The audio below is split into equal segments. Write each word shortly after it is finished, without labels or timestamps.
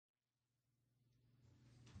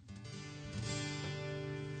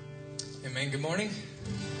Amen. Good morning.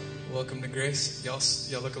 Welcome to Grace. Y'all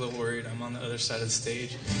look a little worried. I'm on the other side of the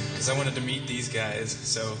stage because I wanted to meet these guys.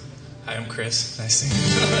 So, hi, I'm Chris. Nice to meet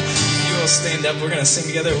you. You all stand up. We're going to sing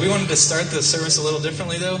together. We wanted to start the service a little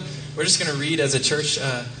differently, though. We're just going to read as a church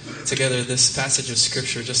together this passage of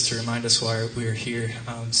Scripture just to remind us why we are here.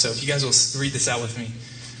 So, if you guys will read this out with me.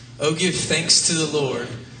 Oh, give thanks to the Lord.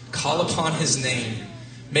 Call upon His name.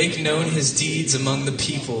 Make known His deeds among the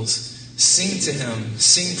peoples. Sing to Him.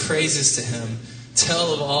 Sing praises to Him.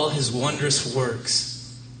 Tell of all His wondrous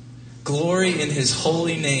works. Glory in His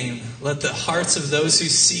holy name. Let the hearts of those who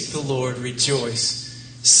seek the Lord rejoice.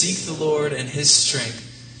 Seek the Lord and His strength.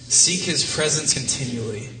 Seek His presence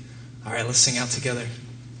continually. All right, let's sing out together.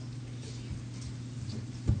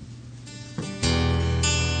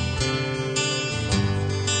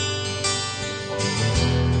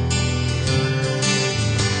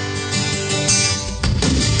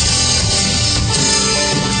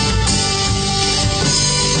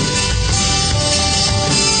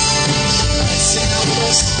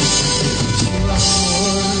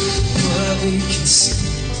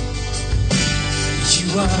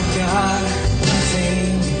 You are God,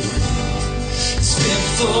 nothing is fit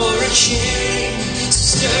for a king to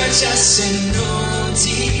search us and know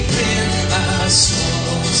deep in our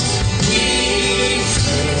souls. We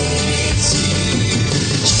praise you.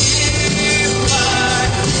 You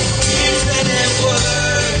are infinite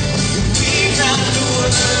word. We've not the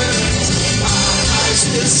words. Our hearts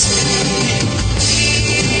will sing.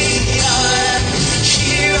 We are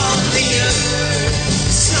here on the earth.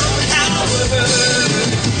 Somehow we're heard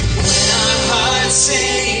when our hearts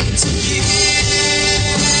sing to you.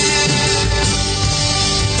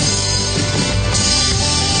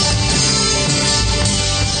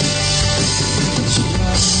 You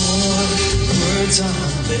are more words on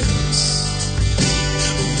our lips.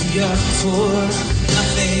 We are poor,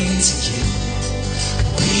 nothing to give.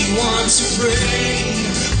 We want to bring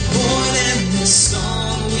more than this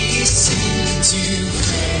song we sing to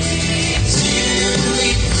praise you. We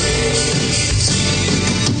praise you.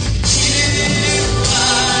 You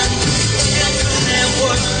are infinite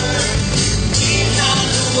word. We've not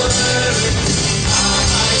the word. Our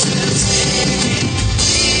hearts will sing.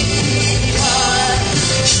 We are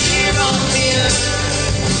here on the earth.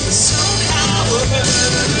 Somehow we're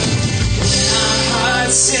heard when our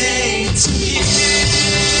hearts sing to you.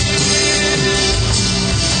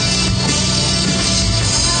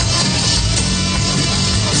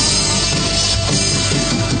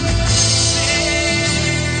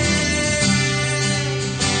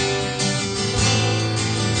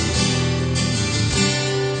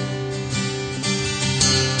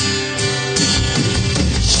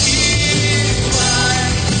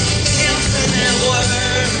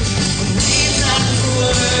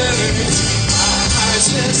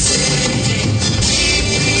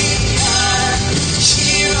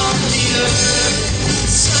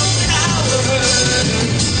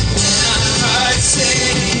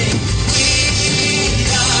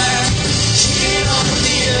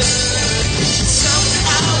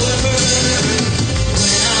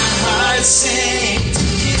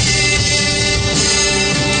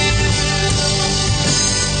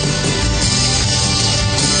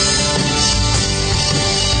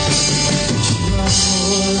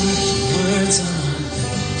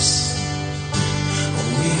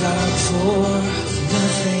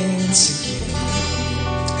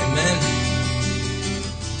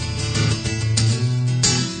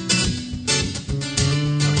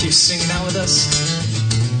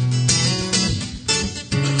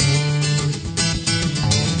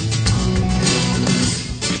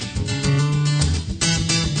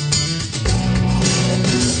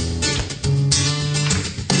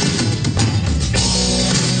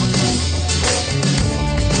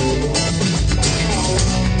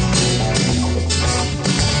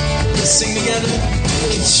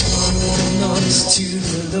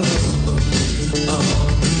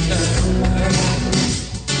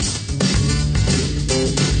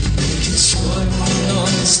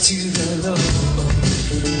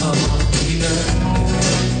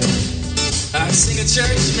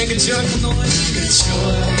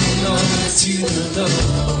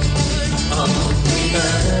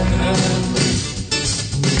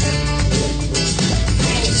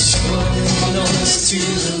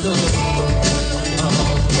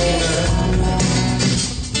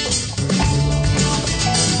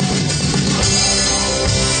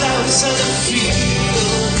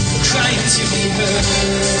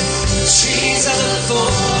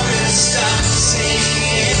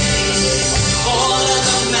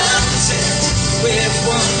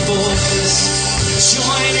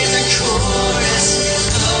 Join in the chorus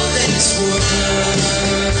of this world.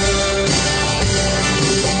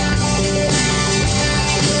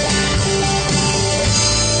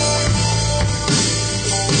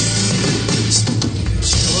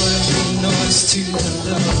 to the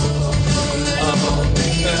Lord of the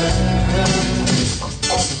earth.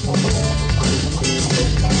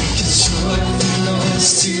 Make a joyful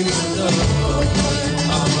noise to the Lord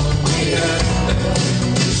of the earth.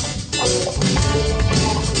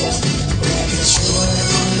 Make a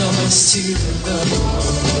joyful noise to the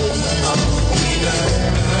Lord of the earth.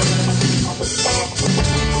 Make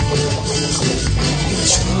a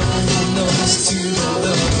joyful noise to the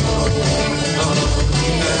Lord of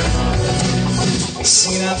the earth.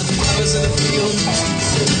 Sing out the flowers of the field.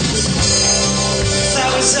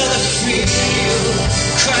 Flowers of the field,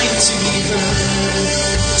 crying to be heard.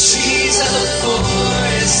 Trees of the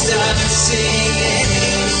forest are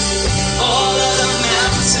singing. All of the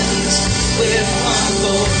mountains with one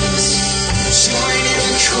voice, join in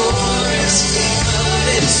the chorus of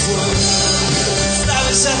His word.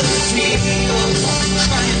 Flowers of the field,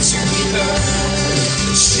 crying to be heard.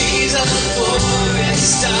 Trees of the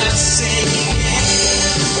forest are singing.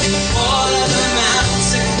 All of the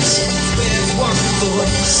mountains with one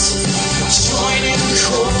voice, join in the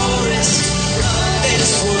chorus of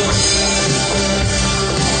His word.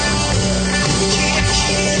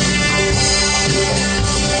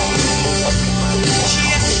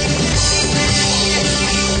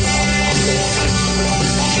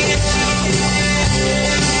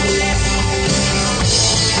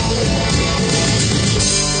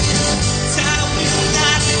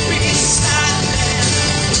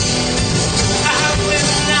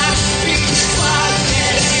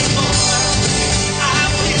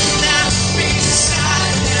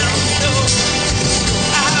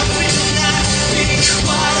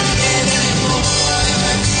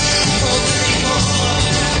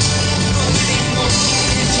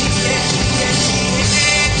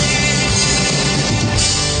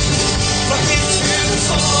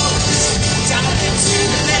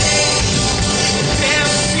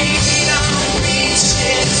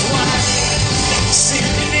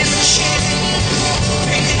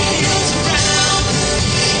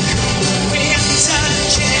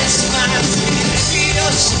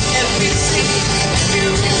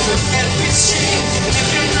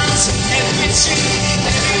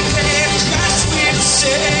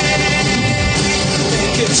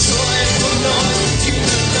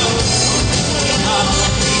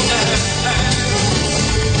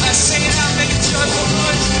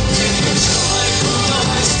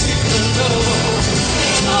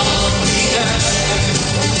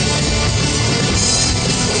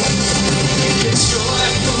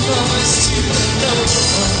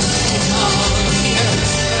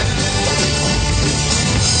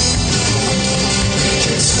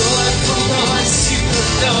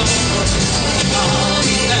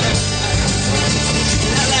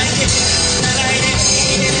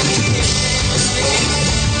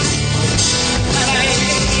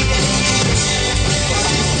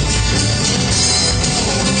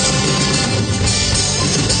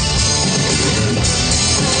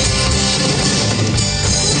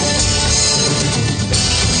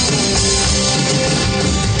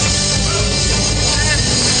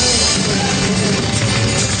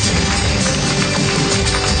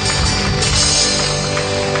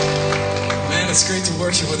 It's great to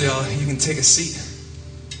worship with y'all. You can take a seat.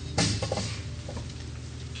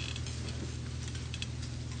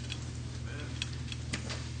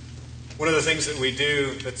 One of the things that we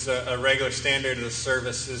do that's a regular standard of the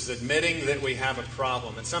service is admitting that we have a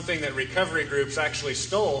problem. It's something that recovery groups actually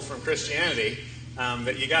stole from Christianity,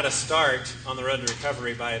 that you got to start on the road to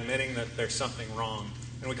recovery by admitting that there's something wrong.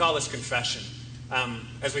 And we call this confession.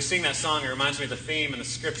 As we sing that song, it reminds me of the theme in the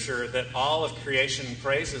Scripture that all of creation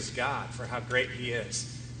praises God for how great He is.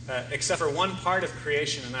 Except for one part of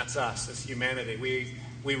creation, and that's us, as humanity.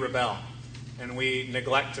 We rebel, and we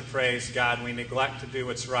neglect to praise God. We neglect to do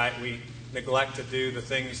what's right. We neglect to do the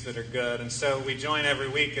things that are good. And so we join every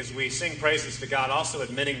week as we sing praises to God, also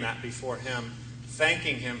admitting that before Him,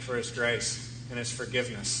 thanking Him for His grace and His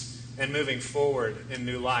forgiveness, and moving forward in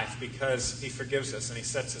new life because He forgives us and He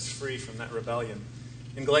sets us free from that rebellion.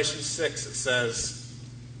 In Galatians 6 it says,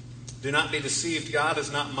 "Do not be deceived, God is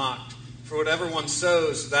not mocked. For whatever one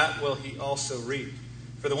sows, that will he also reap.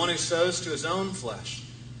 For the one who sows to his own flesh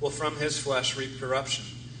will from his flesh reap corruption.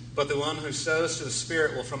 But the one who sows to the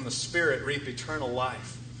Spirit will from the Spirit reap eternal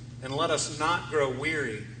life. And let us not grow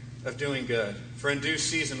weary of doing good, for in due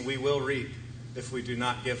season we will reap if we do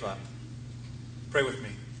not give up." Pray with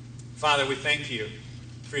me. Father, we thank You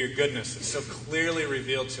for Your goodness that's so clearly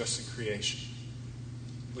revealed to us in creation.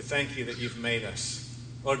 We thank You that You've made us.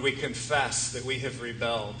 Lord, we confess that we have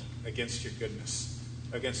rebelled against Your goodness,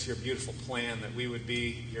 against Your beautiful plan, that we would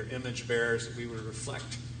be Your image bearers, that we would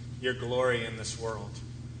reflect Your glory in this world.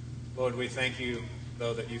 Lord, we thank you,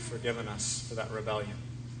 though, that you've forgiven us for that rebellion,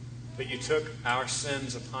 that you took our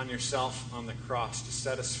sins upon yourself on the cross to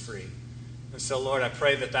set us free. And so, Lord, I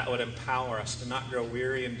pray that that would empower us to not grow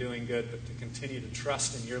weary in doing good, but to continue to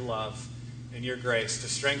trust in your love and your grace, to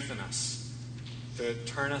strengthen us, to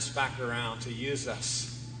turn us back around, to use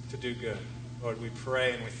us to do good. Lord, we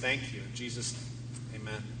pray and we thank you. In Jesus' name,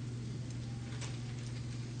 amen.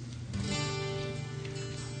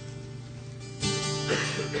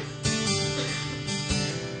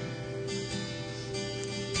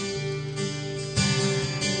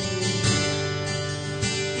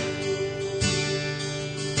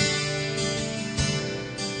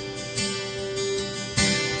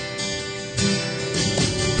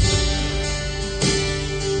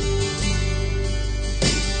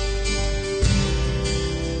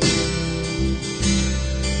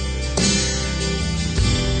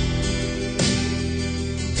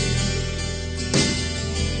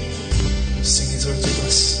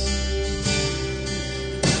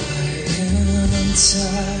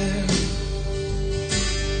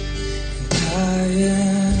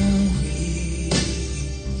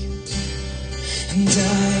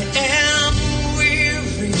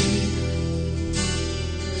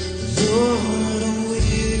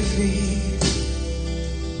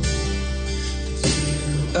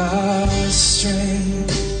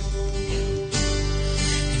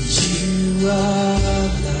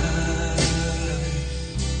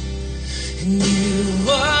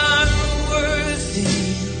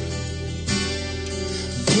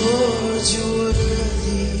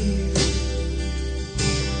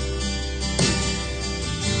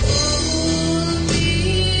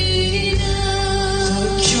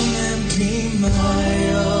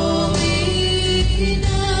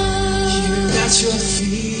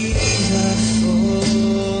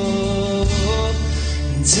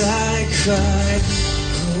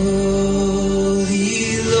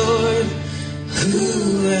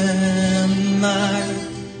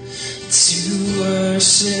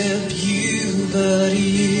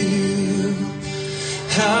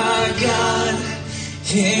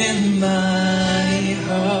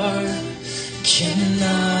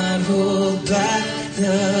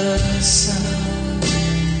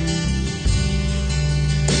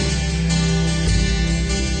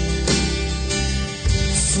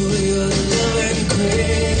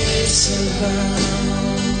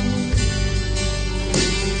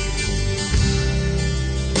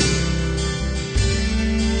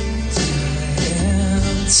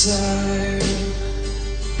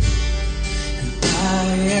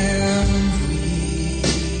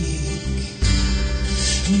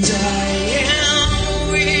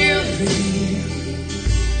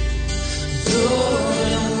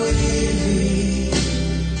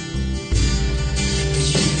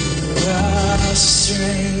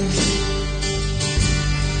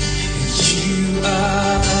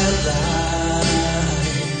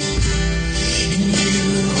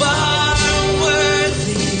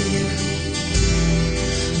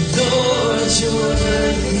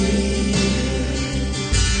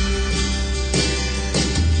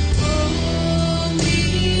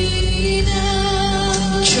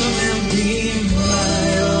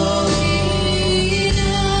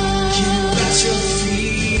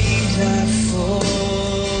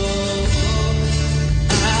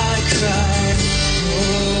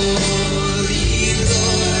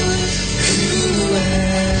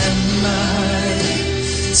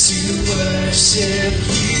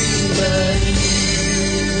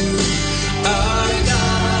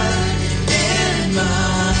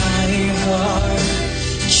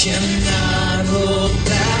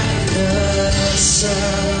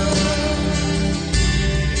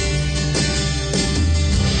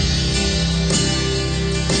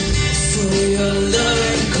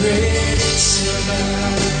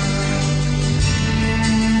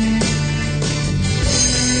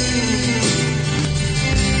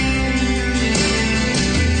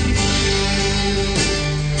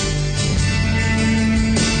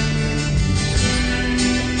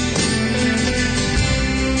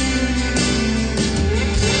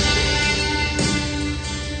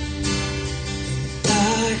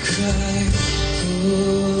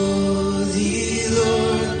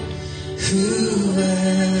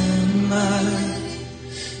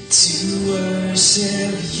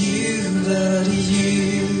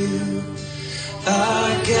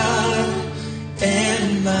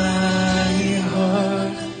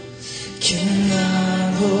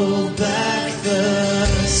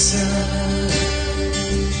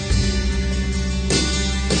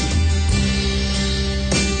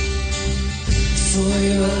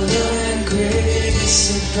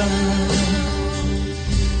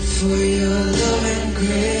 for your love and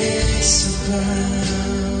grace abound.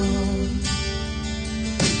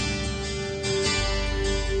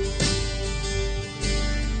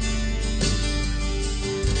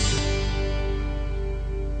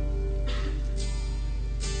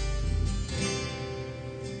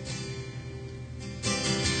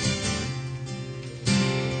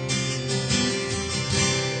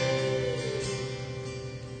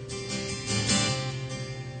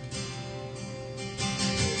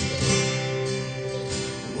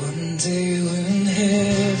 One day when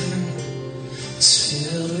heaven was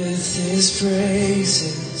filled with His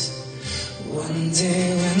praises, one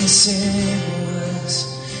day when sin was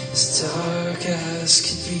as dark as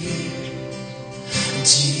could be,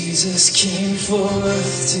 Jesus came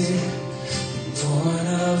forth to be born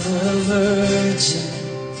of a virgin.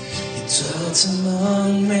 He dwelt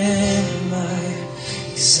among men, my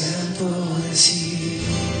example is He.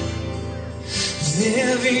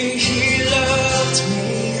 Living, He loved me.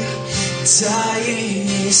 Dying,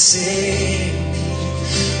 He saved me.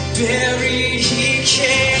 Buried, He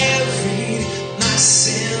carried my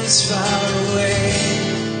sins far away.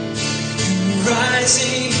 And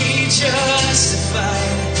rising, He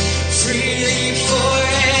justified freely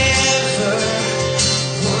forever.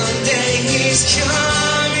 One day He's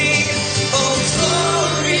coming, oh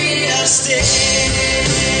glorious day.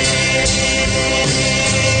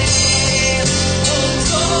 Oh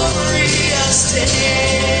glorious day.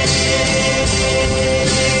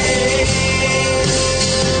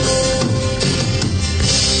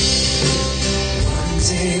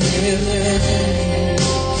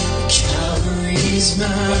 Calvary's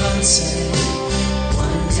mountain,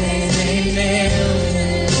 one day they nailed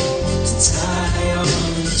Him to die on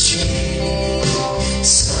the tree.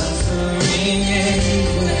 Suffering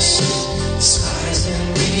anguish, despised and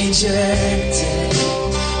rejected,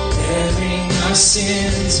 bearing our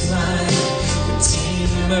sins, my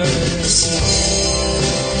Redeemer is here.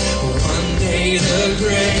 One day the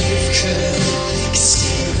grave could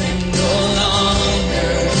conceal Him no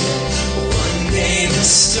longer. One day the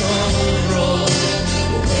stone rolled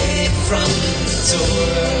away from the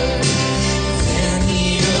door. Then He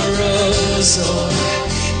arose,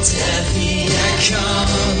 death He had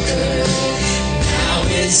conquered. Now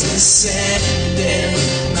is ascended,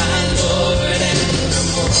 my Lord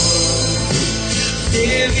evermore.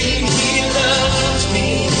 Living, He loved me.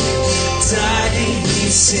 Dying, He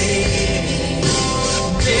saved me.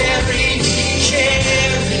 Buried, He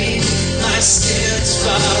carried my sins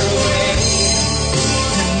far away.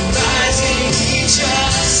 And rising, He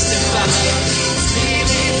justified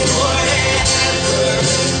freely forever.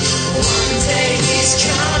 One day He's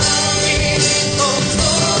coming, oh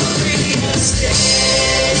glorious day.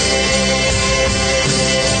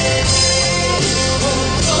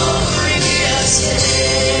 Oh glorious day.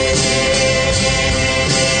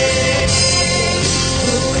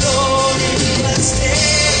 Oh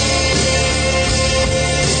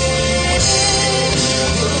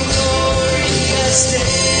glorious day.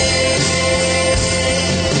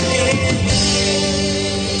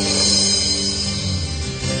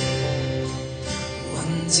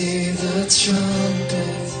 One day the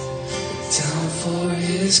trumpet down for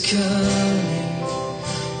His coming.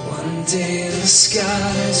 One day the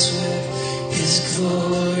skies with His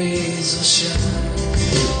glories will shine.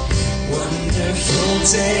 Wonderful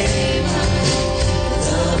day, my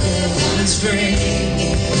loved ones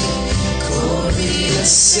bringing.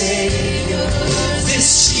 Glorious Savior, this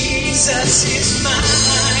Jesus is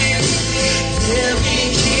mine.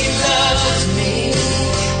 Living, He loved me.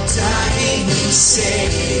 Dying, He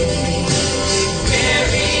saved me.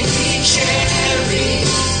 Buried, He carried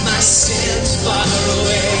my sins far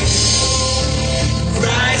away.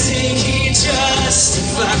 Rising, He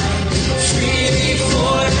justified freely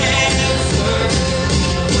forever.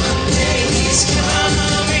 One day He's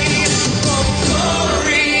coming, oh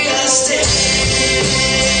glorious day.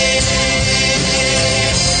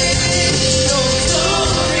 Oh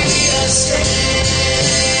glorious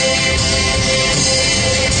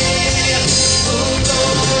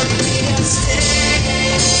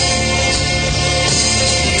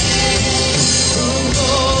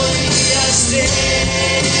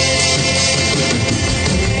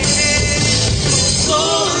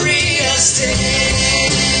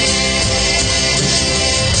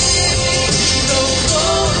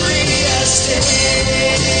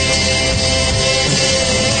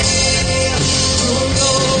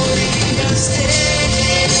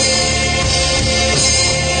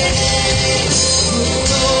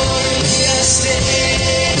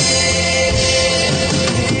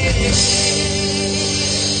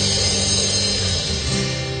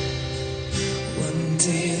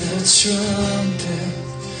the trumpet,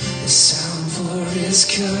 the sound for his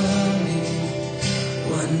coming.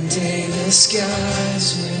 One day the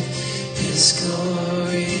skies with his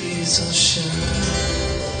glories will shine.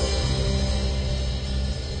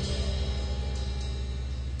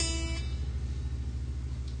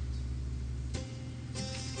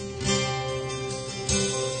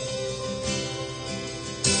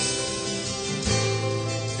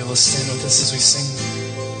 You'll stand with us as we sing.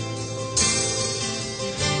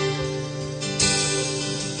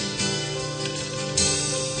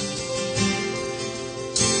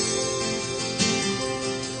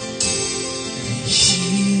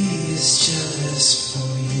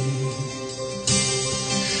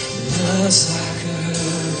 Love's like a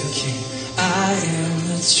hurricane. I am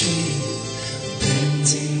the tree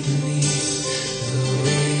bending beneath the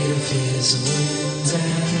weight of his wind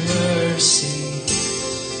and mercy.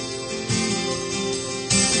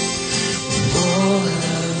 All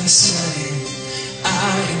of a sudden, I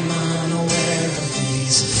am unaware of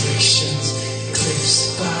these afflictions, eclipsed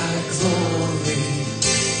by glory,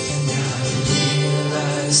 and I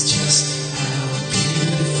realize just how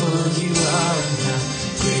beautiful you are and how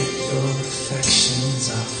great your affections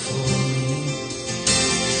are for me.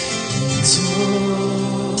 And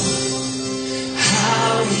oh,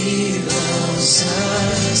 how he loves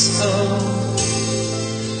us, oh,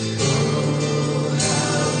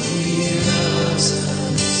 how he loves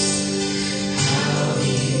us, how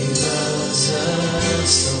he loves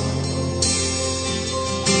us, oh.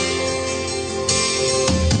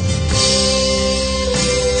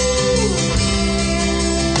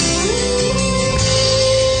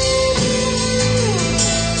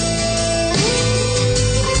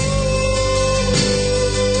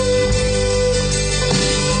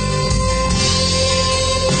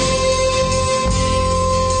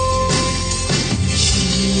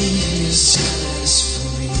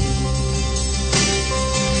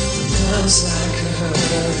 Love's like a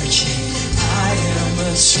hurricane. I am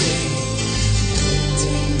a tree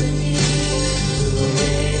bending beneath the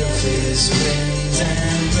weight of his wind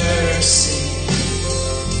and mercy.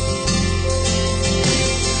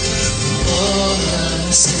 All of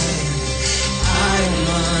a sudden, I am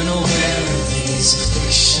unaware of these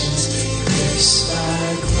afflictions, eclipsed by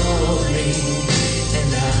glory,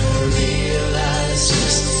 and I realize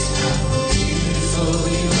just how beautiful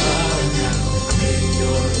you are and how great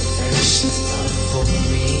your affections are for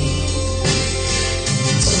me.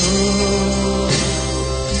 And oh,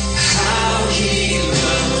 how he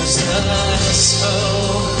loves us, oh,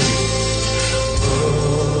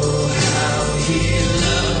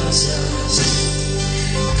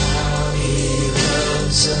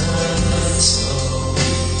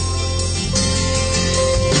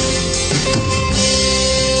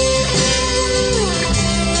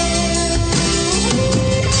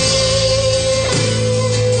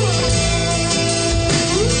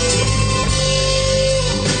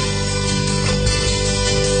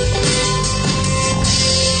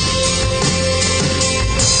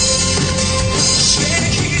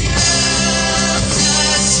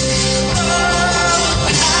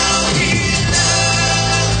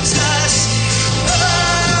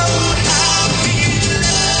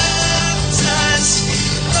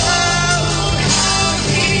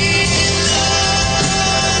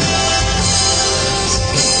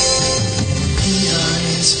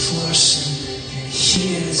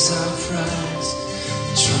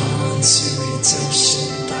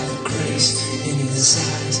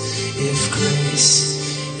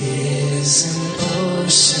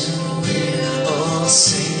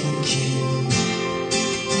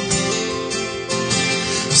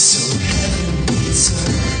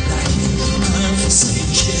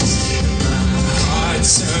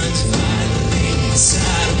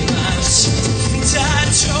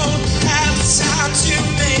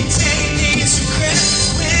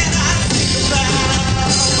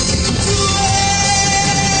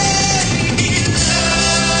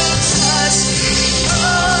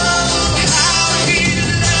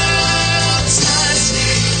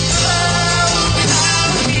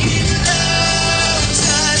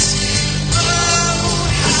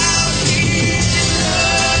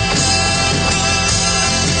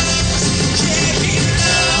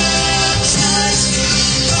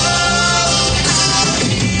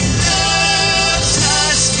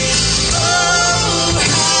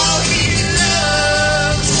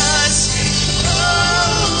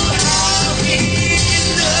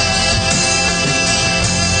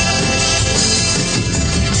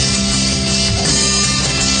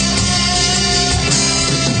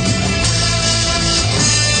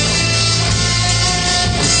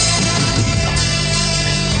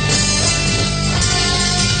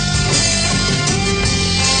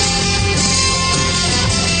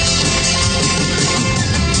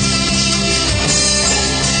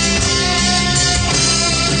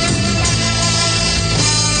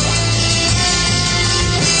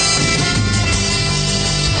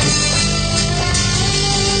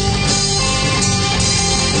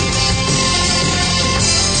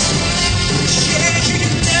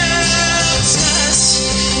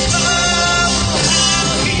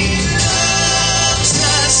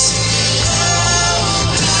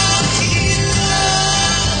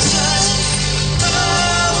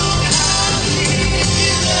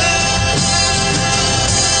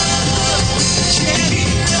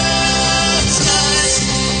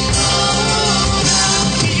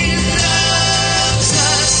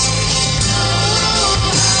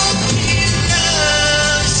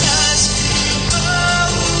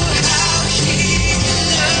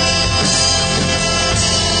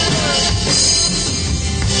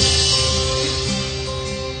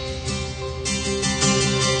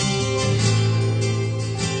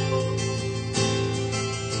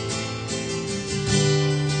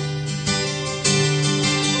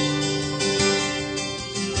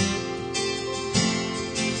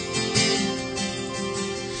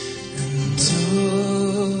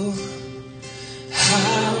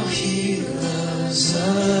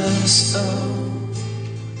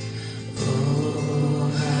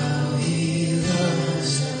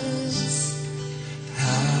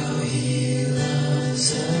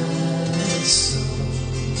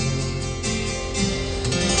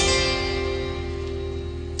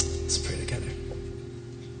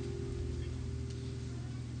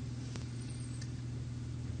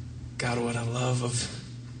 God, what I love of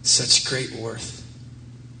such great worth.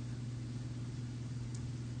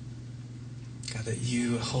 God, that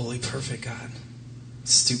you, holy, perfect God,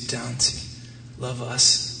 stoop down to love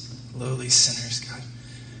us, lowly sinners, God,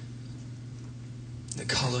 that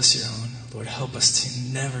call us your own. Lord, help us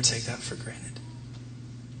to never take that for granted.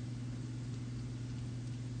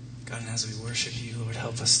 God, and as we worship you, Lord,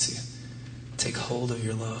 help us to take hold of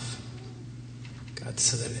your love. God,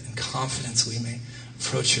 so that in confidence we may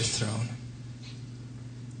approach your throne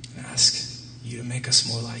and ask you to make us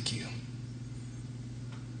more like you.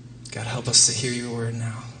 God, help us to hear your word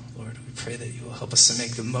now. Lord, we pray that you will help us to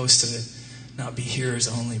make the most of it, not be hearers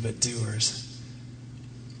only, but doers.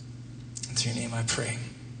 In your name I pray.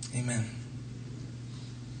 Amen.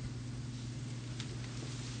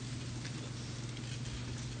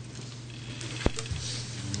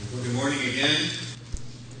 Well, good morning again.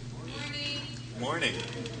 Good morning.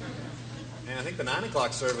 And I think the 9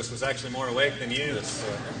 o'clock service was actually more awake than you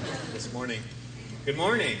this morning. Good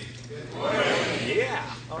morning. Good morning. Yeah.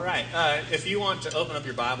 All right. If you want to open up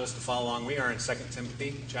your Bibles to follow along, we are in 2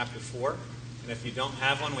 Timothy chapter 4. And if you don't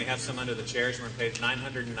have one, we have some under the chairs. We're on page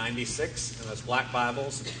 996 in those black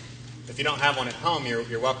Bibles. If you don't have one at home,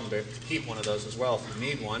 you're welcome to keep one of those as well if you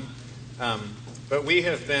need one. But we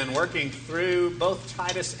have been working through both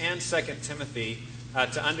Titus and 2 Timothy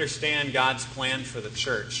to understand God's plan for the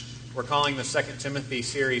church. We're calling the 2 Timothy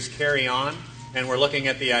series Carry On, and we're looking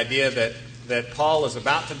at the idea that Paul is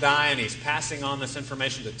about to die and he's passing on this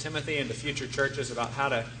information to Timothy and to future churches about how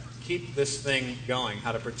to keep this thing going,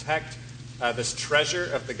 how to protect this treasure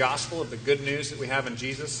of the gospel, of the good news that we have in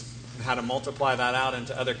Jesus, and how to multiply that out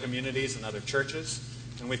into other communities and other churches.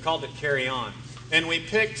 And we've called it Carry On. And we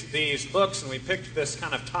picked these books and we picked this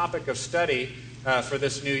kind of topic of study for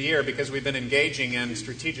this new year because we've been engaging in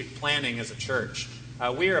strategic planning as a church.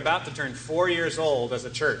 We are about to turn 4 years old as a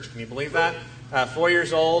church. Can you believe that? 4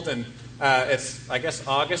 years old, and it's, I guess,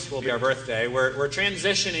 August will be our birthday. We're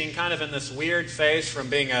transitioning kind of in this weird phase from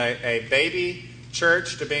being a baby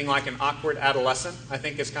church to being like an awkward adolescent, I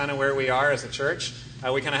think is kind of where we are as a church.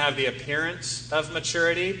 We kind of have the appearance of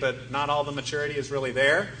maturity, but not all the maturity is really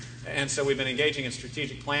there. And so we've been engaging in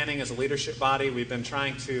strategic planning as a leadership body. We've been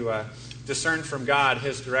trying to discern from God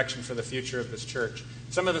His direction for the future of this church.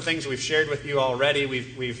 Some of the things we've shared with you already,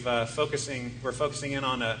 we're focusing in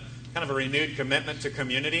on a kind of a renewed commitment to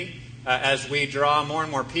community as we draw more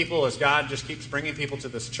and more people, as God just keeps bringing people to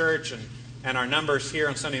this church, and our numbers here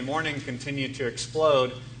on Sunday morning continue to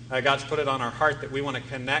explode. God's put it on our heart that we want to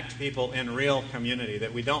connect people in real community,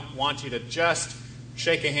 that we don't want you to just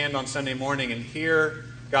shake a hand on Sunday morning and hear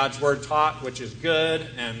God's word taught, which is good,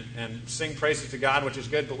 and sing praises to God, which is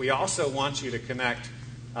good, but we also want you to connect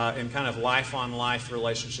in kind of life-on-life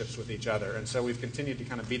relationships with each other. And so we've continued to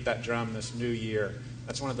kind of beat that drum this new year.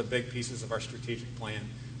 That's one of the big pieces of our strategic plan.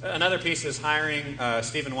 Another piece is hiring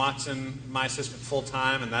Stephen Watson, my assistant,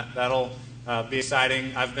 full-time, and that'll be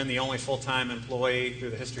exciting. I've been the only full-time employee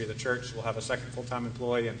through the history of the church. We'll have a second full-time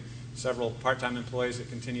employee and several part-time employees that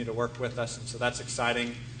continue to work with us, and so that's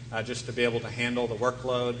exciting. Just to be able to handle the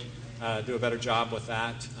workload, do a better job with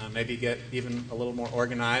that, maybe get even a little more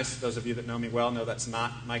organized. Those of you that know me well know that's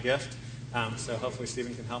not my gift, so hopefully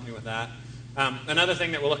Stephen can help me with that. Another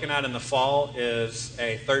thing that we're looking at in the fall is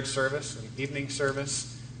a third service, an evening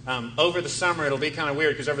service. Over the summer, it'll be kind of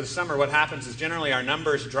weird because over the summer what happens is generally our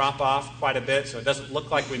numbers drop off quite a bit, so it doesn't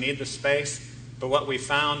look like we need the space. But what we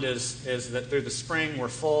found is that through the spring we're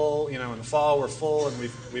full, in the fall we're full, and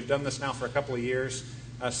we've done this now for a couple of years.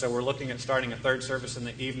 So we're looking at starting a third service in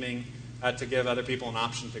the evening to give other people an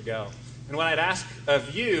option to go. And what I'd ask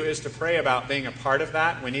of you is to pray about being a part of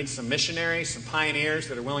that. We need some missionaries, some pioneers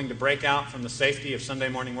that are willing to break out from the safety of Sunday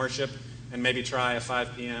morning worship and maybe try a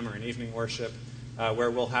 5 p.m. or an evening worship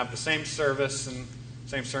where we'll have the same service and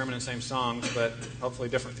same sermon and same songs, but hopefully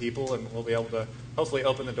different people, and we'll be able to hopefully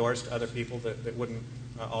open the doors to other people that wouldn't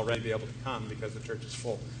already be able to come because the church is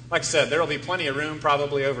full. Like I said, there will be plenty of room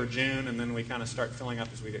probably over June, and then we kind of start filling up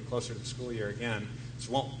as we get closer to the school year again.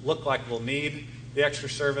 So it won't look like we'll need the extra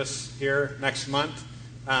service here next month,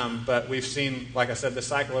 but we've seen, like I said, this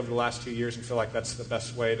cycle over the last 2 years and feel like that's the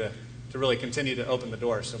best way to really continue to open the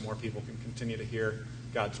door so more people can continue to hear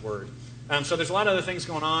God's Word. So there's a lot of other things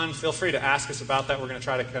going on. Feel free to ask us about that. We're going to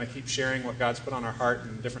try to kind of keep sharing what God's put on our heart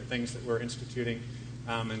and different things that we're instituting.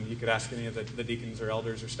 And you could ask any of the deacons or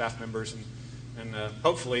elders or staff members, and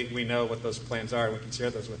hopefully we know what those plans are and we can share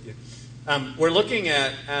those with you. We're looking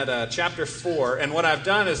at chapter 4, and what I've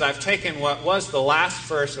done is I've taken what was the last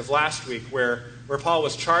verse of last week where Paul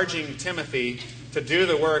was charging Timothy to do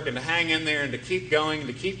the work and to hang in there and to keep going,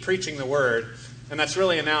 to keep preaching the word. And that's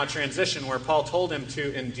really now a transition where Paul told him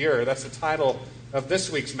to endure. That's the title of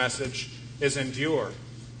this week's message, is endure.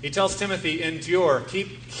 He tells Timothy, endure,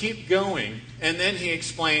 keep going. And then he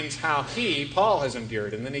explains how Paul has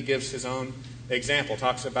endured. And then he gives his own example,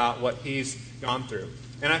 talks about what he's gone through.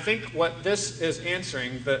 And I think what this is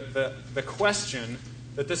answering, the question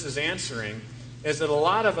that this is answering, is that a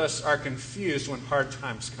lot of us are confused when hard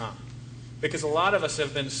times come. Because a lot of us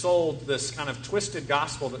have been sold this kind of twisted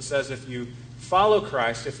gospel that says if you follow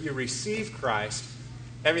Christ, if you receive Christ,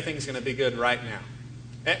 everything's going to be good right now.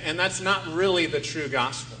 And that's not really the true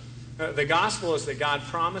gospel. The gospel is that God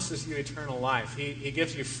promises you eternal life. He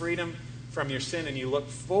gives you freedom from your sin, and you look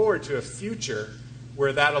forward to a future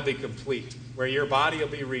where that'll be complete, where your body will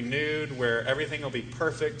be renewed, where everything will be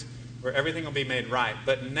perfect, where everything will be made right.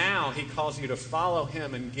 But now he calls you to follow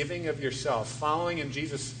him in giving of yourself, following in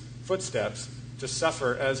Jesus' footsteps, to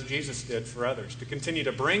suffer as Jesus did for others, to continue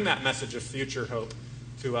to bring that message of future hope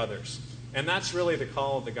to others. And that's really the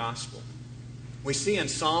call of the gospel. We see in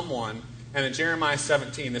Psalm 1 and in Jeremiah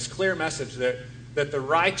 17 this clear message that the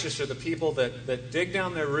righteous are the people that dig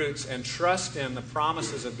down their roots and trust in the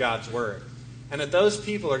promises of God's word. And that those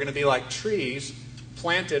people are going to be like trees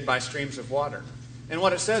planted by streams of water. And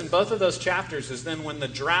what it says in both of those chapters is then when the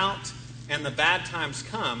drought and the bad times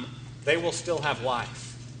come, they will still have life.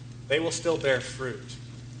 They will still bear fruit.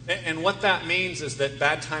 And what that means is that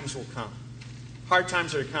bad times will come. Hard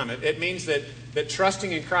times are to come. It means that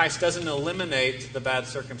trusting in Christ doesn't eliminate the bad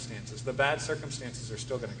circumstances. The bad circumstances are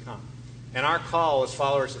still going to come. And our call as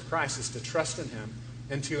followers of Christ is to trust in him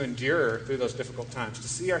and to endure through those difficult times, to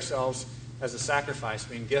see ourselves as a sacrifice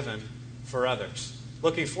being given for others.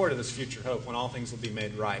 Looking forward to this future hope when all things will be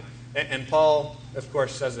made right. And Paul, of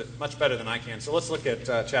course, says it much better than I can. So let's look at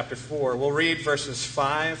chapter 4. We'll read verses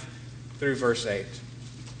 5 through verse 8.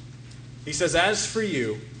 He says, "As for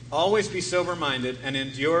you, always be sober-minded and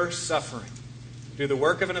endure suffering. Do the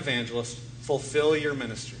work of an evangelist. Fulfill your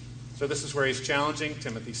ministry." So this is where he's challenging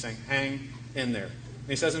Timothy, saying, hang in there. And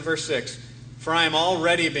he says in verse 6, "For I am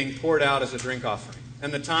already being poured out as a drink offering,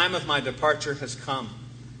 and the time of my departure has come.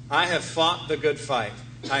 I have fought the good fight.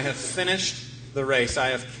 I have finished the race. I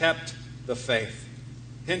have kept the faith.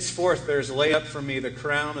 Henceforth there is laid up for me the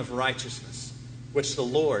crown of righteousness, which the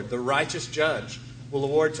Lord, the righteous judge, will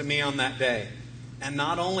award to me on that day. And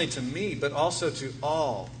not only to me, but also to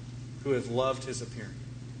all who have loved his appearing."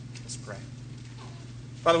 Let's pray.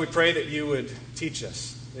 Father, we pray that you would teach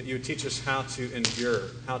us, how to endure,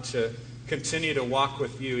 how to continue to walk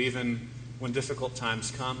with you even when difficult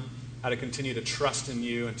times come, how to continue to trust in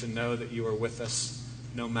you and to know that you are with us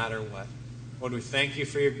no matter what. Lord, we thank you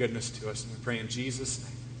for your goodness to us, and we pray in Jesus'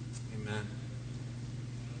 name. Amen.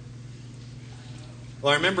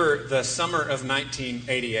 Well, I remember the summer of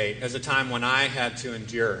 1988 as a time when I had to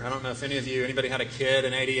endure. I don't know if anybody had a kid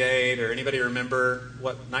in 88 or anybody remember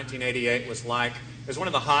what 1988 was like. It was one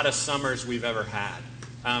of the hottest summers we've ever had.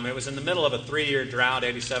 It was in the middle of a 3-year drought,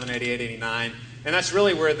 87, 88, 89. And that's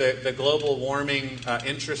really where the global warming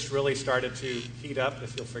interest really started to heat up,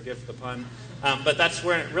 if you'll forgive the pun. But that's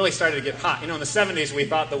where it really started to get hot. You know, in the 70s, we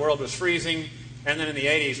thought the world was freezing. And then in the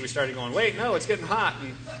 80s, we started going, wait, no, it's getting hot.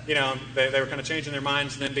 And, you know, they were kind of changing their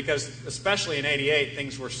minds. And then because, especially in 88,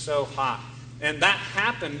 things were so hot. And that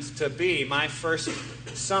happened to be my first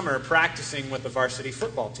summer practicing with the varsity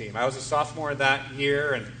football team. I was a sophomore that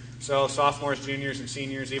year, and so sophomores, juniors, and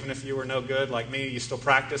seniors, even if you were no good like me, you still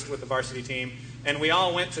practiced with the varsity team. And we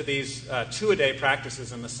all went to these 2-a-day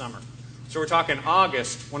practices in the summer. So we're talking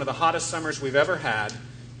August, one of the hottest summers we've ever had,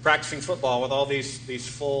 practicing football with all these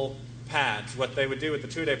full pads. What they would do with the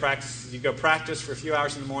 2-a-day practices is you'd go practice for a few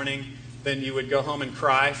hours in the morning, then you would go home and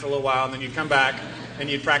cry for a little while, and then you'd come back and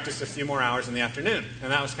you'd practice a few more hours in the afternoon.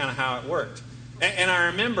 And that was kind of how it worked. And I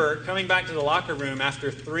remember coming back to the locker room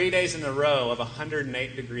after 3 days in a row of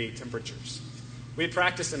 108-degree temperatures. We had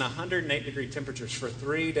practiced in 108-degree temperatures for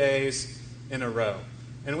 3 days in a row.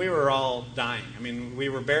 And we were all dying. I mean, we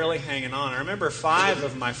were barely hanging on. I remember 5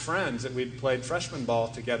 of my friends that we'd played freshman ball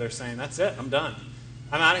together saying, "That's it, I'm done.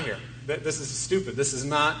 I'm out of here. This is stupid. This is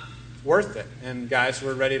not worth it." And guys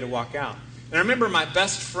were ready to walk out. And I remember my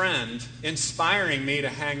best friend inspiring me to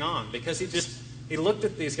hang on because he looked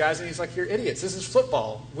at these guys and he's like, "You're idiots. This is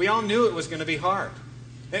football." We all knew it was going to be hard.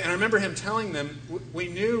 And I remember him telling them, we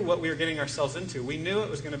knew what we were getting ourselves into. We knew it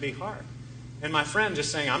was going to be hard. And my friend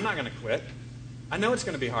just saying, "I'm not going to quit. I know it's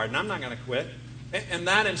going to be hard, and I'm not going to quit." And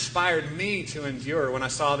that inspired me to endure when I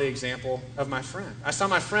saw the example of my friend. I saw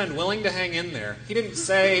my friend willing to hang in there. He didn't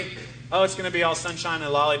say, "Oh, it's going to be all sunshine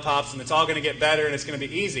and lollipops, and it's all going to get better, and it's going to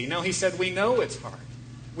be easy." No, he said, "We know it's hard.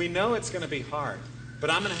 We know it's going to be hard, but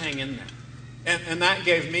I'm going to hang in there. And that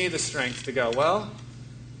gave me the strength to go, well,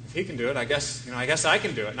 if he can do it, I guess I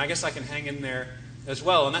can do it. And I guess I can hang in there as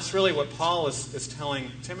well. And that's really what Paul is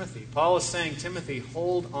telling Timothy. Paul is saying, Timothy,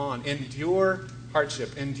 hold on. Endure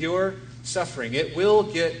hardship. Endure suffering. It will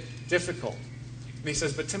get difficult. And he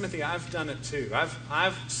says, but Timothy, I've done it too.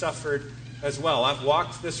 I've suffered as well. I've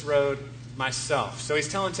walked this road myself. So he's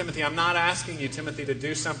telling Timothy, I'm not asking you, Timothy, to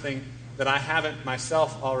do something that I haven't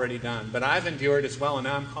myself already done. But I've endured as well, and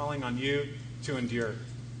now I'm calling on you to endure.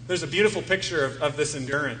 There's a beautiful picture of this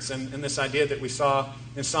endurance and this idea that we saw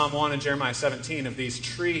in Psalm 1 and Jeremiah 17 of these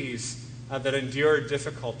trees that endure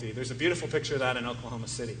difficulty. There's a beautiful picture of that in Oklahoma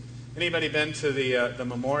City. Anybody been to the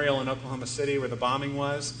memorial in Oklahoma City where the bombing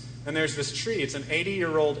was? And there's this tree. It's an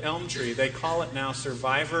 80-year-old elm tree. They call it now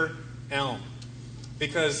Survivor Elm.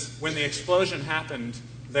 Because when the explosion happened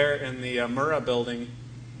there in the Murrah building,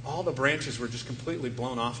 all the branches were just completely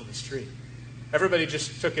blown off of this tree. Everybody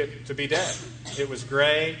just took it to be dead. It was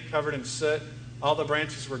gray, covered in soot. All the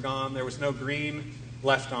branches were gone. There was no green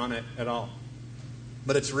left on it at all.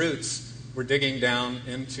 But its roots were digging down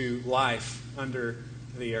into life under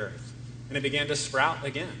the earth. And it began to sprout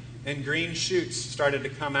again. And green shoots started to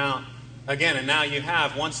come out again. And now you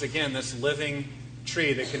have, once again, this living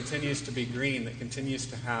tree that continues to be green, that continues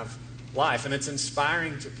to have life. And it's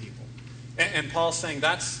inspiring to people. And Paul's saying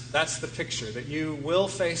that's the picture, that you will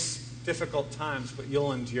face difficult times, but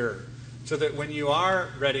you'll endure. So that when you are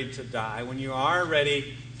ready to die, when you are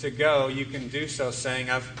ready to go, you can do so saying,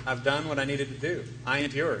 I've done what I needed to do. I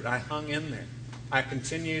endured. I hung in there. I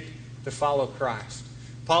continued to follow Christ.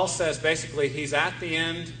 Paul says basically he's at the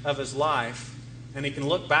end of his life, and he can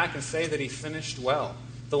look back and say that he finished well.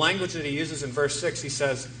 The language that he uses in verse 6, he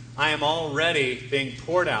says, I am already being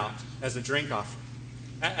poured out as a drink offering,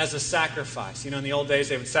 as a sacrifice. You know, in the old days,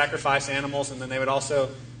 they would sacrifice animals, and then they would also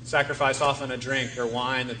sacrifice often a drink or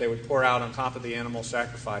wine that they would pour out on top of the animal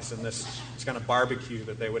sacrifice in this kind of barbecue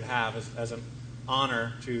that they would have as an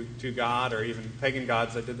honor to God, or even pagan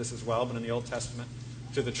gods that did this as well, but in the Old Testament,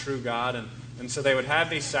 to the true God. And so they would have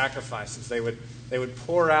these sacrifices. They would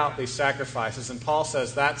pour out these sacrifices. And Paul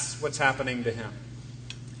says that's what's happening to him.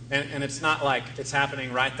 And it's not like it's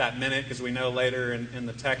happening right that minute, because we know later in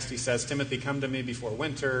the text he says, Timothy, come to me before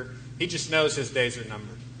winter. He just knows his days are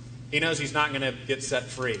numbered. He knows he's not going to get set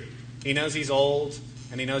free. He knows he's old,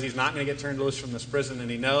 and he knows he's not going to get turned loose from this prison, and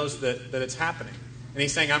he knows that it's happening. And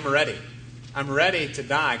he's saying, I'm ready. I'm ready to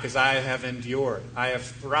die because I have endured. I have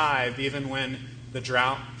thrived even when the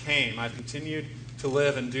drought came. I've continued to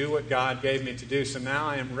live and do what God gave me to do. So now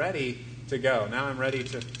I am ready to go. Now I'm ready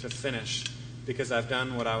to finish because I've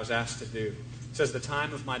done what I was asked to do. It says the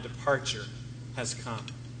time of my departure has come.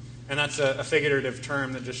 And that's a figurative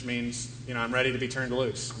term that just means, I'm ready to be turned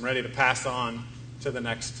loose. I'm ready to pass on to the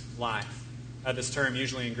next life. This term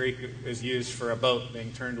usually in Greek is used for a boat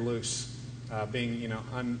being turned loose,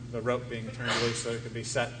 the rope being turned loose so it could be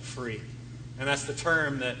set free. And that's the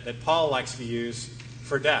term that Paul likes to use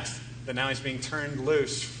for death, that now he's being turned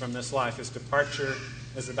loose from this life. His departure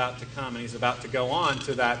is about to come, and he's about to go on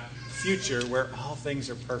to that future where all things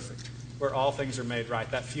are perfect, where all things are made right,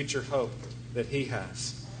 that future hope that he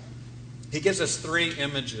has. He gives us three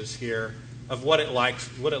images here of what it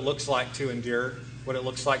looks like to endure, what it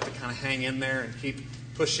looks like to kind of hang in there and keep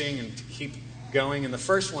pushing and to keep going. And the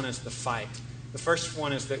first one is the fight. The first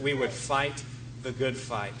one is that we would fight the good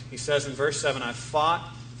fight. He says in verse 7, I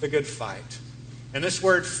fought the good fight. And this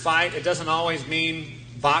word fight, it doesn't always mean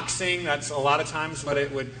boxing. That's a lot of times what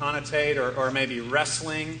it would connotate, or maybe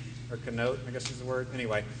wrestling, or connote, I guess is the word.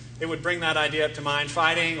 Anyway, it would bring that idea up to mind,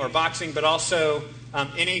 fighting or boxing, but also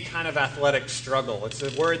any kind of athletic struggle. It's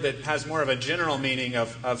a word that has more of a general meaning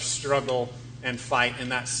of struggle and fight, in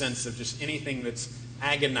that sense of just anything that's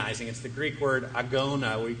agonizing. It's the Greek word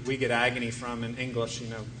agona we get agony from in English,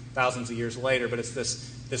 thousands of years later, but it's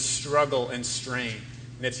this struggle and strain.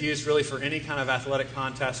 And it's used really for any kind of athletic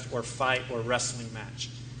contest or fight or wrestling match.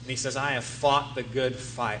 And he says, I have fought the good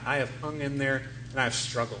fight. I have hung in there and I have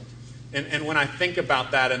struggled. And when I think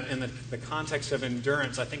about that in the context of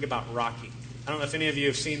endurance, I think about Rocky. I don't know if any of you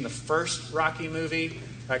have seen the first Rocky movie.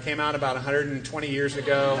 It came out about 120 years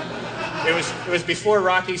ago. It was before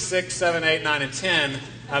Rocky 6, 7, 8, 9, and 10.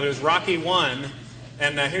 It was Rocky 1.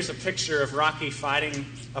 And here's a picture of Rocky fighting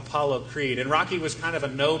Apollo Creed. And Rocky was kind of a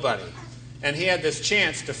nobody. And he had this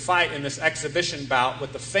chance to fight in this exhibition bout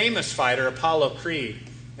with the famous fighter Apollo Creed.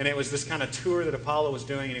 And it was this kind of tour that Apollo was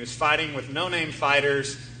doing. And he was fighting with no-name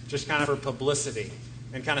fighters just kind of for publicity.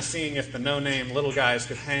 And kind of seeing if the no-name little guys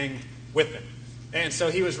could hang with him. And so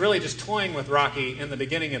he was really just toying with Rocky in the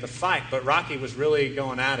beginning of the fight, but Rocky was really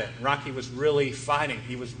going at it. Rocky was really fighting.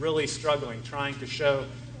 He was really struggling, trying to show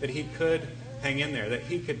that he could hang in there, that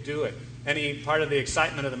he could do it. And part of the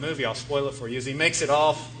excitement of the movie, I'll spoil it for you, is he makes it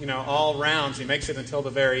all rounds. He makes it until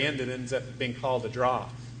the very end. It ends up being called a draw.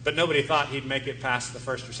 But nobody thought he'd make it past the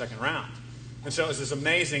first or second round. And so it was this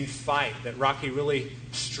amazing fight that Rocky really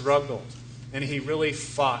struggled. And he really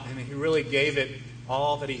fought. And he really gave it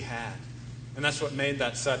all that he had. And that's what made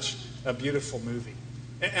that such a beautiful movie.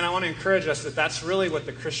 And I want to encourage us that that's really what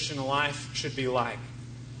the Christian life should be like.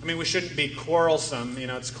 I mean, we shouldn't be quarrelsome.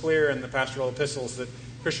 It's clear in the pastoral epistles that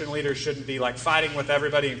Christian leaders shouldn't be like fighting with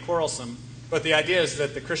everybody and quarrelsome. But the idea is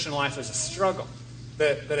that the Christian life is a struggle,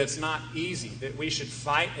 that it's not easy, that we should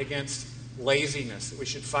fight against laziness, that we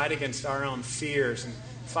should fight against our own fears and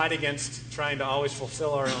fight against trying to always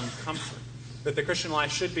fulfill our own comfort. That the Christian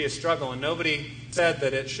life should be a struggle, and nobody said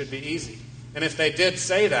that it should be easy. And if they did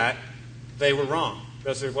say that, they were wrong.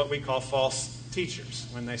 Those are what we call false teachers,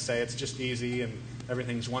 when they say it's just easy and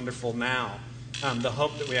everything's wonderful now. The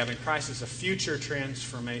hope that we have in Christ is a future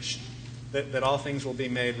transformation, that all things will be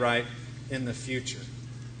made right in the future.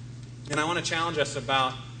 And I want to challenge us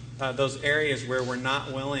about those areas where we're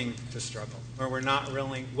not willing to struggle, or we're not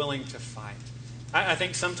really willing to fight. I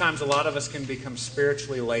think sometimes a lot of us can become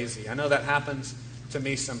spiritually lazy. I know that happens to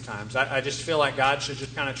me sometimes. I just feel like God should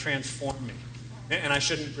just kind of transform me, and I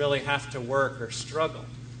shouldn't really have to work or struggle.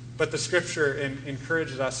 But the Scripture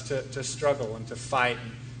encourages us to struggle and to fight.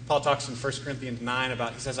 And Paul talks in 1 Corinthians 9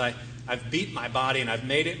 about, he says, I've beat my body and I've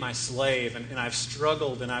made it my slave, and I've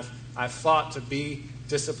struggled and I've fought to be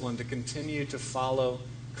disciplined, to continue to follow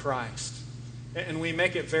Christ. And we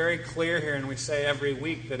make it very clear here, and we say every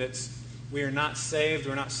week that we are not saved,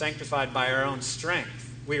 we're not sanctified by our own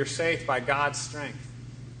strength. We are saved by God's strength.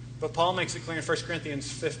 But Paul makes it clear in 1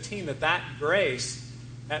 Corinthians 15 that grace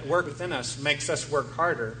at work within us makes us work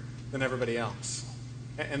harder than everybody else.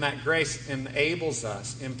 And that grace enables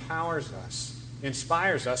us, empowers us,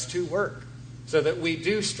 inspires us to work so that we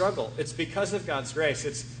do struggle. It's because of God's grace.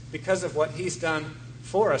 It's because of what He's done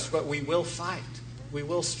for us, but we will fight. We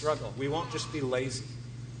will struggle. We won't just be lazy.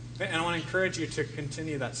 And I want to encourage you to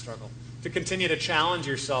continue that struggle, to continue to challenge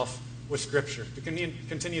yourself with Scripture, to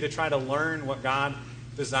continue to try to learn what God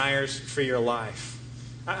desires for your life.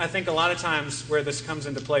 I think a lot of times where this comes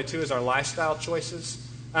into play too is our lifestyle choices.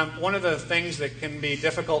 One of the things that can be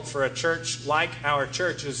difficult for a church like our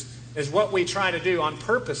church is what we try to do on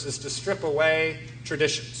purpose is to strip away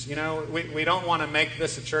traditions. We don't want to make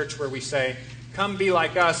this a church where we say, come be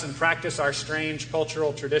like us and practice our strange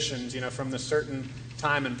cultural traditions, from this certain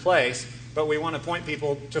time and place. But we want to point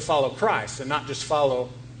people to follow Christ and not just follow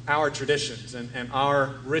our traditions and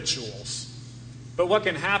our rituals. But what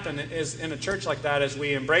can happen is in a church like that is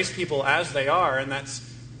we embrace people as they are, and that's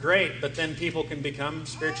great, but then people can become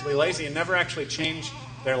spiritually lazy and never actually change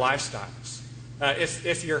their lifestyles.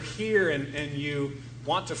 If you're here and you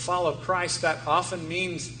want to follow Christ, that often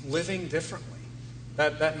means living differently.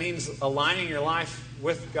 That means aligning your life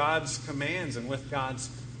with God's commands and with God's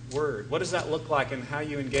Word. What does that look like in how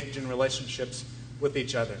you engage in relationships with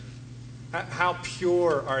each other? How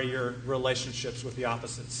pure are your relationships with the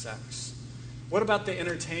opposite sex? What about the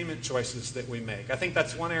entertainment choices that we make? I think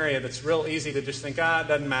that's one area that's real easy to just think, it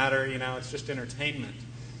doesn't matter, it's just entertainment.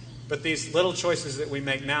 But these little choices that we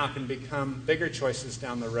make now can become bigger choices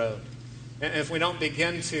down the road. And if we don't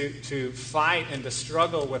begin to fight and to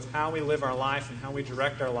struggle with how we live our life and how we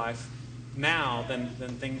direct our life now, then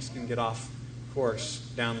things can get off course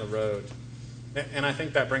down the road. And I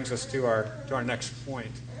think that brings us to our next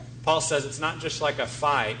point. Paul says it's not just like a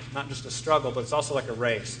fight, not just a struggle, but it's also like a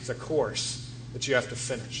race. It's a course that you have to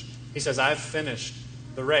finish. He says, I've finished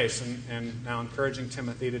the race, and now encouraging